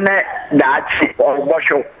 oh, and that or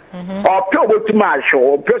washo or trouble to marshal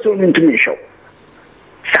or person into me show.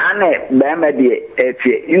 Sane,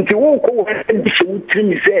 Bamadi, into walk over and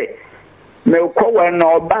she say, Melco and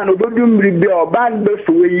or ban of Budum or ban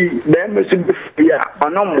before them or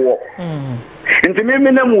no more. Into me,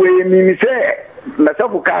 minimum way, me say,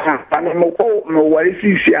 myself, and what is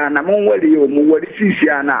Sisiana, what is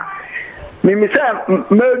Sisiana. Mimi say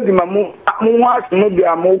me mamu was no be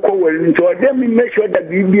amoko well into them make sure that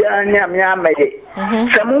bibia nya me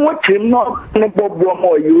amaye say mo watchim no no bobo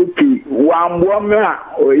mo yoki wan bo me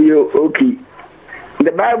o yo okay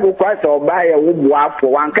the Bible quite or buy a wo boafo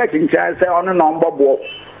wan ka chincha say ono no bobo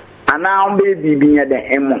ana on be bibia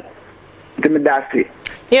de emo timi dasi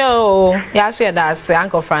yo ya share that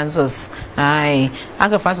Uncle Francis aye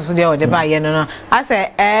Uncle Francis dey o dey buy no I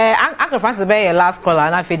say Uncle Francis be last caller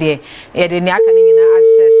na fe dey e dey ni aka ni nyina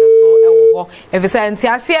ahyehyɛ so e wo ho e fi say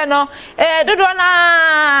ntiase no dodo na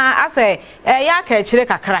I say ya ka kire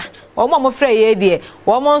kakra wo mo frɛ ye dey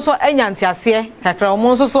wo mo nso anya ntiase kakra wo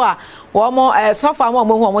mo nso so a wo mo so far mo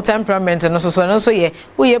hu temperament no so ye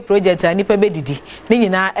wo ye project ani pa be didi ni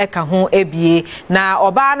nyina e ka ho ebie na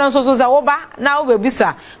oba no nso so za wo ba na wo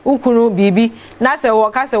bebisa ukunu bibi na se wo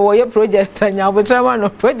ka se wo ye project anya wo betrema no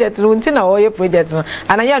project no nti na wo ye project no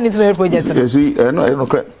ananya no nti no ye project no see no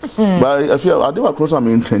credit but if you are dey cross am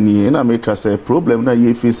intani na make us a problem na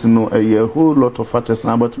ye face no a whole lot of factors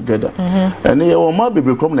na about together and ye wo ma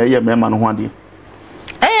bebe kom na ye mema no ho ade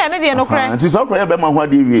na dey no cry nti so cry be ma ho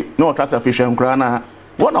ade wie na o kasa fish nkra na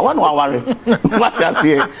one aware what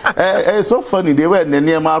you say so funny they were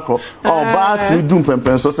near marco or bad to do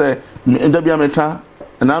pempen so say ndabia meka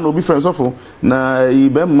na no be friends of na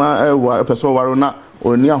ibema wa person waro na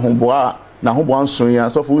oni ahomboa na ahomboa nso ya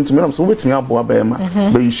so for ntimi na so betimi aboa be ma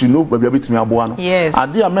but you should know baby betimi aboa no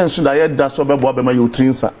ade a mention that yet that so be aboa be ma you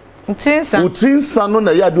trinsa no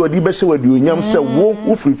na ya de odi be hye wadi onyam se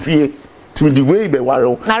wo frifie timi di way be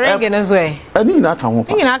waro na rege no so ani na aka ho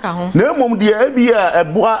na mom de ebia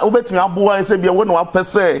eboa obetimi aboa se bia wo na wa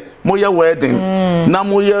pese mo ye wedding na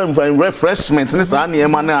mo ye refreshment ni sa na e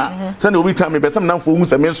ma na se na obi kan me pese na fo mu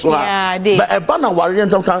se me so a ba eba na ware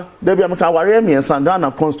ntonka da bia me ka ware miensa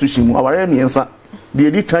Ghana constitution mu ware miensa de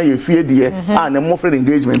edi kan ye fie de na mo friend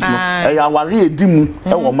engagement no e ya ware edi mu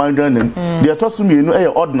e wo man Ghana de to so mienu e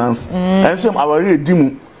ordinance enso ware edi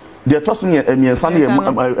mu de toss me miensa ne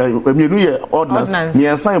mienu ye ordinance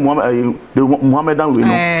miensa Muhammadan we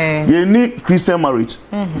no ye ni Christian marriage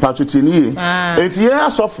patrotini ye enti ye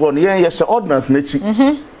asofo ne ye hye ordinance na chi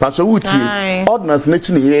patro wutie ordinance na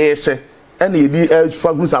chi ne ye hye any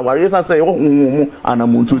fagus aware say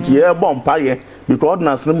anamuntu ti e bom paye because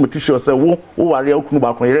ordinance no make sure say wo ware okunu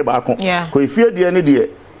ba kon yere ba kon ko efie de ne de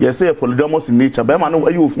yes say polygamous in nature be ma no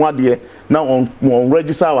ayi ofu ade na on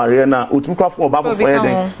register aware na otumi kwafo ba fo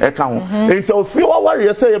den e ka ho e say ofie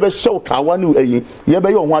ware say ye be show ka wa ni ayi ye be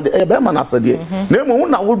yo ho ade e be ma na sade na emu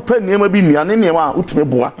na wo pa niam bi nuane niam a otumi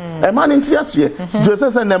boa e ma ne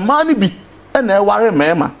ntiase say na ma ni bi and I worry,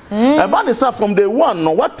 mama. About the from day one,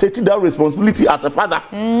 no, what taking that responsibility as a father?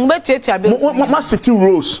 But my shifting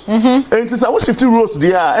roles. And since I was shifting roles,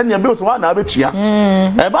 dear, and your bills one I bet you.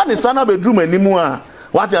 About the son of a bedroom anymore.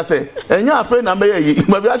 What I say, and your friend, I may,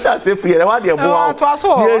 maybe I shall say for you, what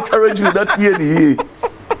you're encouraging you that year.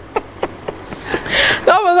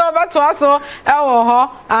 That was all back to us.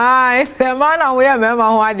 Oh, I the man and we remember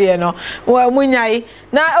who I did no. Well, Munyai.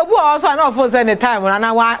 Now, also I know for any time when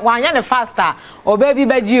I want faster or baby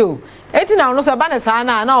bed you. 18 now, no,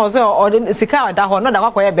 Sabanasana, and also or the Sika that one, not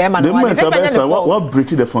that way, Beman. What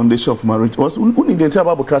breaking the foundation of marriage was only the entire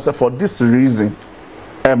Bible for this reason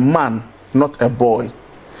a man, not a boy.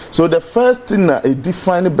 So the first thing that a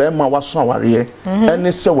defined Bema was somewhere, and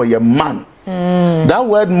they say, well, a man. That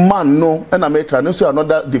word man no and America no say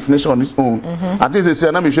another definition on its own. I think they say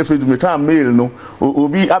na me shefe to me can male no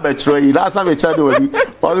obi abetro that's how we child obi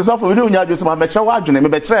or so for we nya just ma betre wadwene me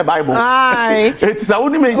betre Bible it is a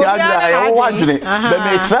woni me nya wadwene wadwene be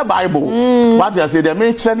me betre Bible what you say the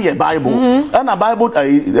me betre na Bible and a Bible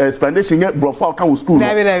explanation get bro for kan school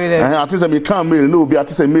I think say me can male no obi I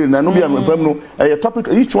think say male na no be am no a topic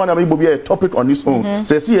each one am be a topic on its own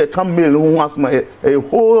say see can male who has a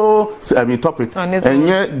whole topic and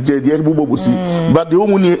yeah but the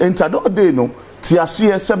woman enter that day no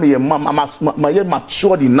tiasie say me my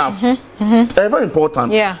matured enough very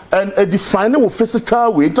important and a defining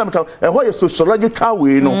physical way in terms of a sociological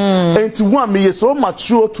way no and to one me so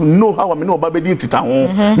mature to know how I mean about being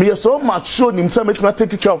kita me so mature nim say me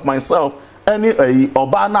take care of myself any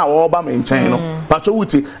oba na oba maintain no pacho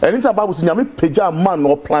wuti anytime Bible say nyame pagya man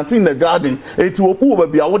or planting in the garden enti wo wo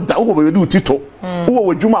bia wo da wo be do tito wo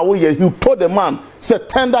wo djuma wo ye he told the man say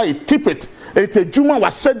tender it keep it enti djuma wa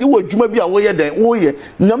said wo djuma bia wo ye den wo ye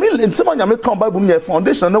nyame enti nyame kan Bible me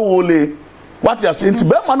foundation na wo le what you say enti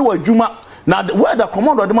be man wo djuma now where the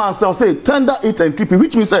command of the man say tender it and keep it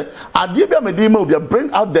which means say adie bia me dey ma obi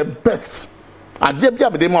bring out the best Adie bia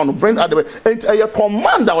me dey man bring out the and a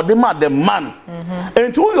command that the man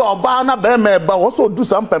and to your bana be me ba also do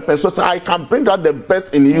some purpose so I can bring out the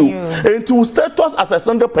best in you and to status as a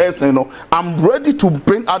single person you know I'm ready to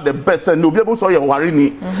bring out the best and no be able so your worry ni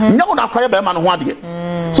nya na kwaya be man ho ade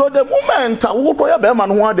so the moment wo kwaya be man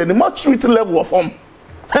ho ade the maturity level of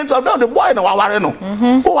and to the boy na waware no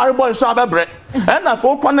wo ware boy so abebre and na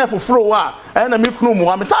for kwana foforo wa and na me kunu mu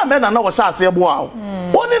am time na wo sha ase bo a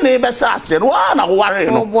woni ne be sha ase no wa na wo ware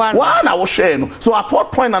no wa na wo hwe no so at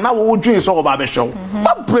what point na wo dream so ba be show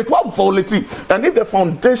what break what volatility and if the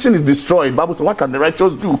foundation is destroyed Bible say what can the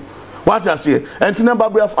righteous do what you say and to number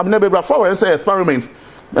I'm never forward say experiment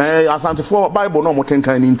Asante 4 Bible no mo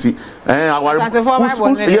kenkan nti Asante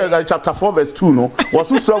 4 Bible yeah chapter 4 verse 2 no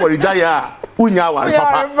was so worry jaya unya wari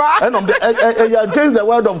papa and against the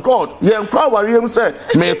word of God ye nkwa wari him say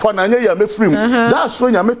me kona nya ya me free that's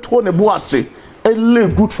when ya me to ne bo ase a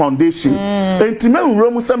good foundation enti me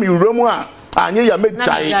nwura say me nwura mu a anya ya me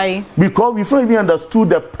jai because we've not even understood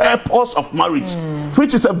the purpose of marriage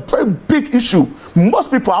which is a very big issue.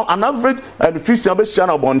 Most people on average and Christian be share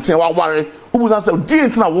about ten wa worry who say di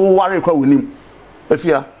entina wo worry kwa wonim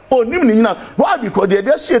Afia oh nim ni nyina why because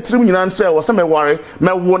they share trim nyina say wo say me worry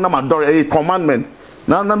me wo na madore a commandment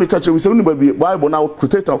now me catch we say uni Bible now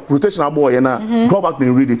quotation aboy na go back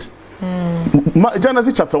and read it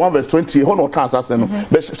Genesis chapter 1 verse 20 hold on can't say no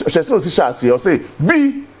but she say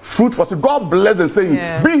be fruitful. So God bless and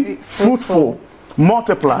saying be fruitful.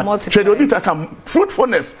 Multiply.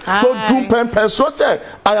 Fruitfulness. So do pen so say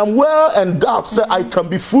I am well endowed. Say I can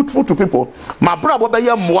be fruitful to people. My brother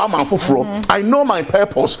I know my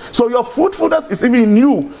purpose. So your fruitfulness is even in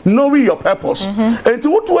you knowing your purpose. And to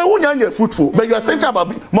what you're fruitful, but you are thinking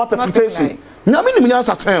about multiplication. You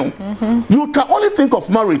can only think of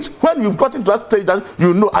marriage when you've gotten to that stage that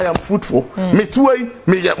you know I am fruitful. Me too,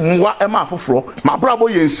 me ema fufro. My brother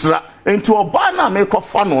yensra. Into a banner make of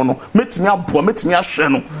fun no. Met me a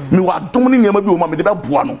sheno. Me wa domini nyama bi o ma me de be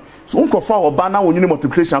boa no. So unko fa o banner when you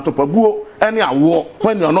multiplication to paguo any award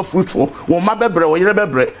when you are not fruitful. Wo ma bebre wo yere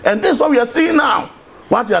bebre. And this is what we are seeing now.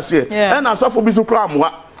 What you are saying? And as for bisu kram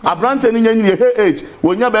wa. Abrante ni nyanyi ye age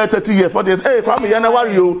wonya be 30 years 40 years kwa me ye na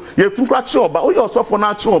ware yo ye tunkwa che oba o yo sofo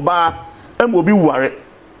na che oba em obi ware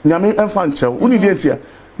nyame emfa nchew uni die ntia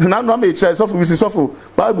na no me check so for we see so for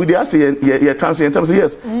Bible dey say ye can say say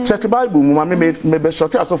yes check Bible mu ma me be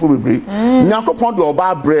shock so for bebre Nyankopon de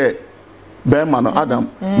oba bre be ma no Adam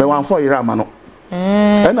be wan for yira ma no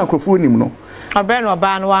e na krofo nim no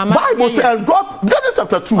Bible says God, Genesis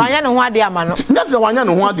chapter 2. Or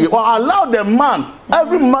allow the man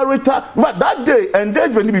every marital that day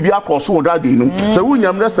engage when you be across that day. So we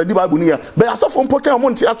have rest the Bible here. But as of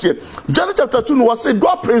Genesis chapter 2 was said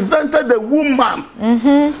God presented the woman.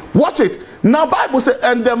 Watch it. Now Bible said,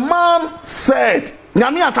 and the man said,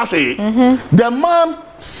 the man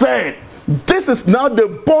said, this is now the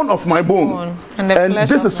bone of my bone. And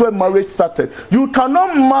this is where marriage started. You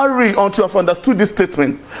cannot marry until you have understood this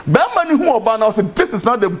statement. Many who are now say, this is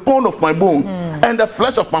now the bone of my bone and the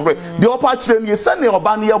flesh of my flesh. The upper chain, you send your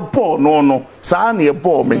bone, no. Sani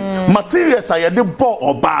bore me. Materials are the bore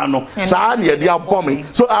or bano. Sani bore me.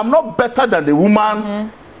 So I'm not better than the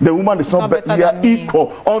woman. The woman is not better. They are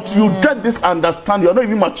equal. Until you get this understanding, you're not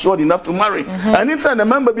even mature enough to marry. And anytime the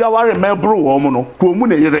member be a worry, bro,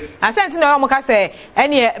 I said, no, I say,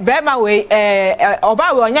 any Bema way,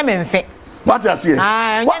 Oba, Yamen. What you say?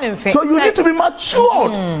 So you need to be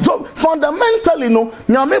matured. So fundamentally, no,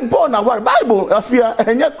 nyame born a Bible, Afia,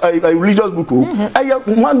 a religious book, a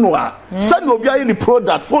manual. Send no be any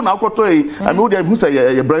product phone akoto I know them who say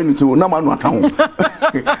your brain into na manual account.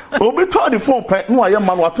 Obi told the phone no I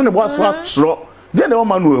manual to the boss what then the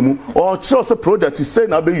manual mu or choose a product is say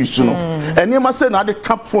na be use no. And you must say na the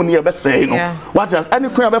cap phone here be say no. What any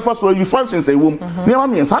kind of first you function say wom. Nyama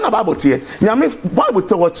means na Bible tie. Nyame Bible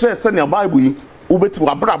tell what say na Bible ubeti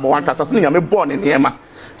wabrabo wan kasa se nyame born in nyama.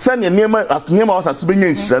 Send your name as name was as being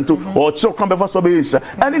incident or children before so be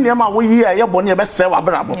any name we hear your bonny best say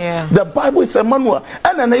wabrabo. The Bible is a manual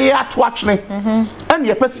and then ye at watch me. And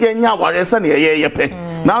ye person nya ware se na ye pe.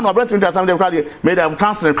 Now no brent into some crowd made them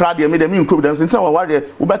cancel crowd made them include them into ware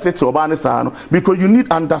we better to oba no because you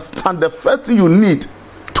need understand the first thing you need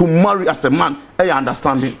to marry as a man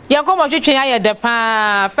understanding. Yeah, come on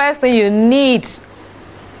first thing you need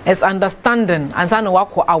is understanding and san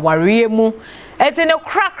wako aware mu eti ne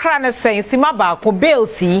krakra ne sense ma ba ko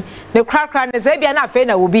belsi ne krakra ne se bia na fe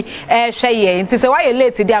na obi hweye nti se wa ye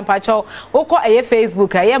late di ampacho ukọ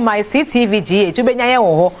Facebook aye my CTVG etubenya ye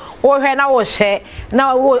wo ho wo hwe na wo hye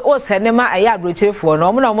na wo se ne ma aye abrochefo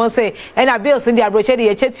no mo na mo se na belsi di abroche de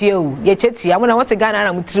ye chetua mo na wo te Ghana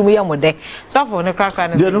na mutiri mu ye mo de so for ne krakra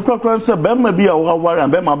ne de ne krakra se be ma bi a wo ware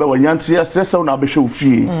be ma be wanyante ye se na be hwe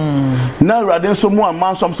ofie na rade so mu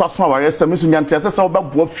aman so so ware se me so nyante se wo be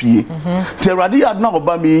bo fie te had not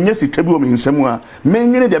about me, yes, it can be in somewhere.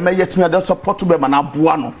 Many the may yet me that support to be an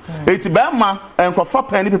abuano. It's Bama and for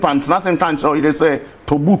penny people and nothing can't they say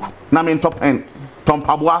to book, Namin top pen, Tom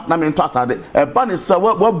Pabua, Namin Tata. A ban is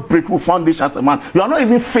what break foundation as a man. You are not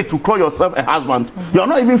even fit to call yourself a husband. You are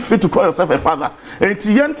not even fit to call yourself a father. It's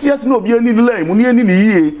yes, no be any lame, when you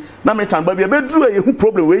need Namin can be a bedroom, who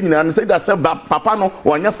problem waiting and say that Papa no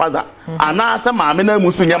or your father. And now some mamma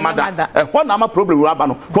musunya mother. What am a problem with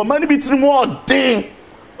Rabano? For many bits more ding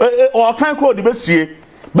or can't call the best year.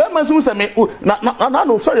 Bema so say me na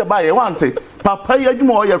no sorry buy e want papa yi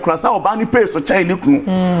adwuma o ye krasa oba ni pay so chain ni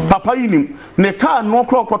kunu papa yi nim ne car no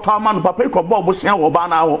krokota ma no papa yi ko bo bosia wo ba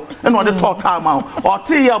na ho e no de talk car ma o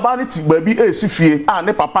te ya ba ni ti ba bi e si fie a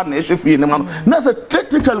ne papa na e hwe fie ne ma no na say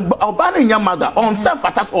critical oba ni nya mother on self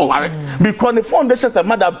attach o ware because the foundation say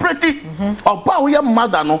mother break it oba wo ya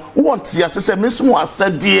mother no want ya say me so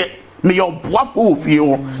asade me your boafo of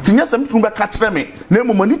you. Tinya something be catch me.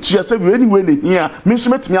 Name money chia say anyway here. Me so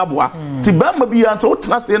metimi aboa. Ti ba ma bi anto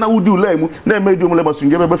tena say na wudi ulai mu na medium le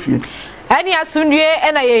masunje be fie. Any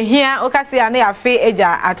asundue na ye here okase ane afi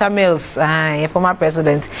eja Atamils former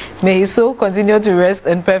president may he so continue to rest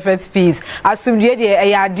in perfect peace. Asundue de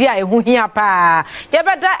ade a ehu hia pa. Ye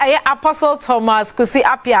beda Apostle Thomas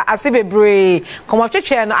Kusi-Appiah asibebre.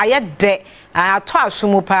 Komotwetwe no aye de ato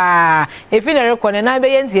asumu pa efi na rekọ na be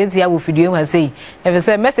yentie wo video ma say if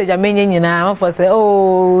say message amenye nyina for say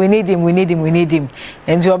oh we need him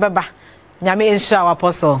and you obeba nyame insha our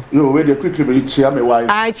apostle yo we dey quickly be chia me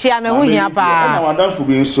why chia me hu hia pa na wadan fu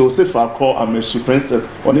bi so say fa call am princess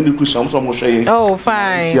on the kusham so mo hwe oh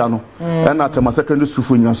fine chia no na tema secondary school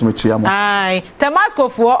fu nyam so me chia mo ai Temasco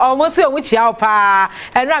fu almost say o chia pa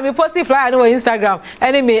and na me post flyer on Instagram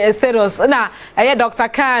enemy status na Dr.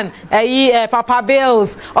 Khan Papa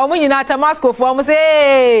Bills o mo nyina Temasco fu almost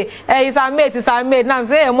say is our mate na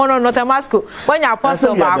say mo no Temasco when your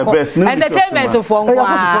apostle ba ko entertainment fu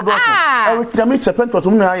ngwa nyame chepento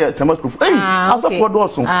to na ya Tamasco hey asofo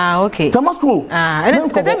doso okay Tamasco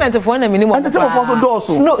entertainment for na minimum entertainment for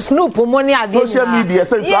doso Snoop money ade social media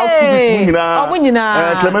say to activists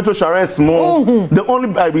nyina Clemento Charles mo the only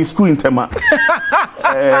Bible school in Tema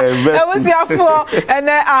was for and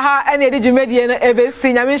aha and the Jumedian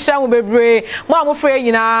ebesi nyame hwa mo bebre mo amofre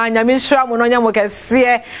nyina nyame hwa mo no nya mo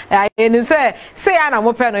kese enu say ana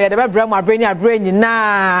mo pe no ye de bebre mo abrani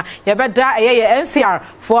nyina ye beda ye MCR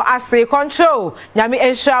for ase control nyame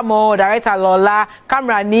hwa mo director Lola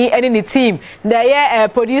camera ni any ni team the ye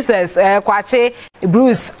producers Kwache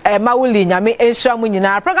Bruce Mawuli nyame hwa mo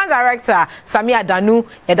nyina program director Sami Adanu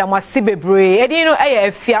ye da mo sibebre edi no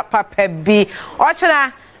Afia Papabi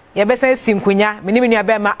ochena ye besen sinkunya menimenu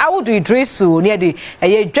abema awudu Idrisu ne de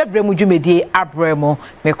ye dwabremu dwumedie abremo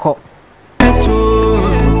meko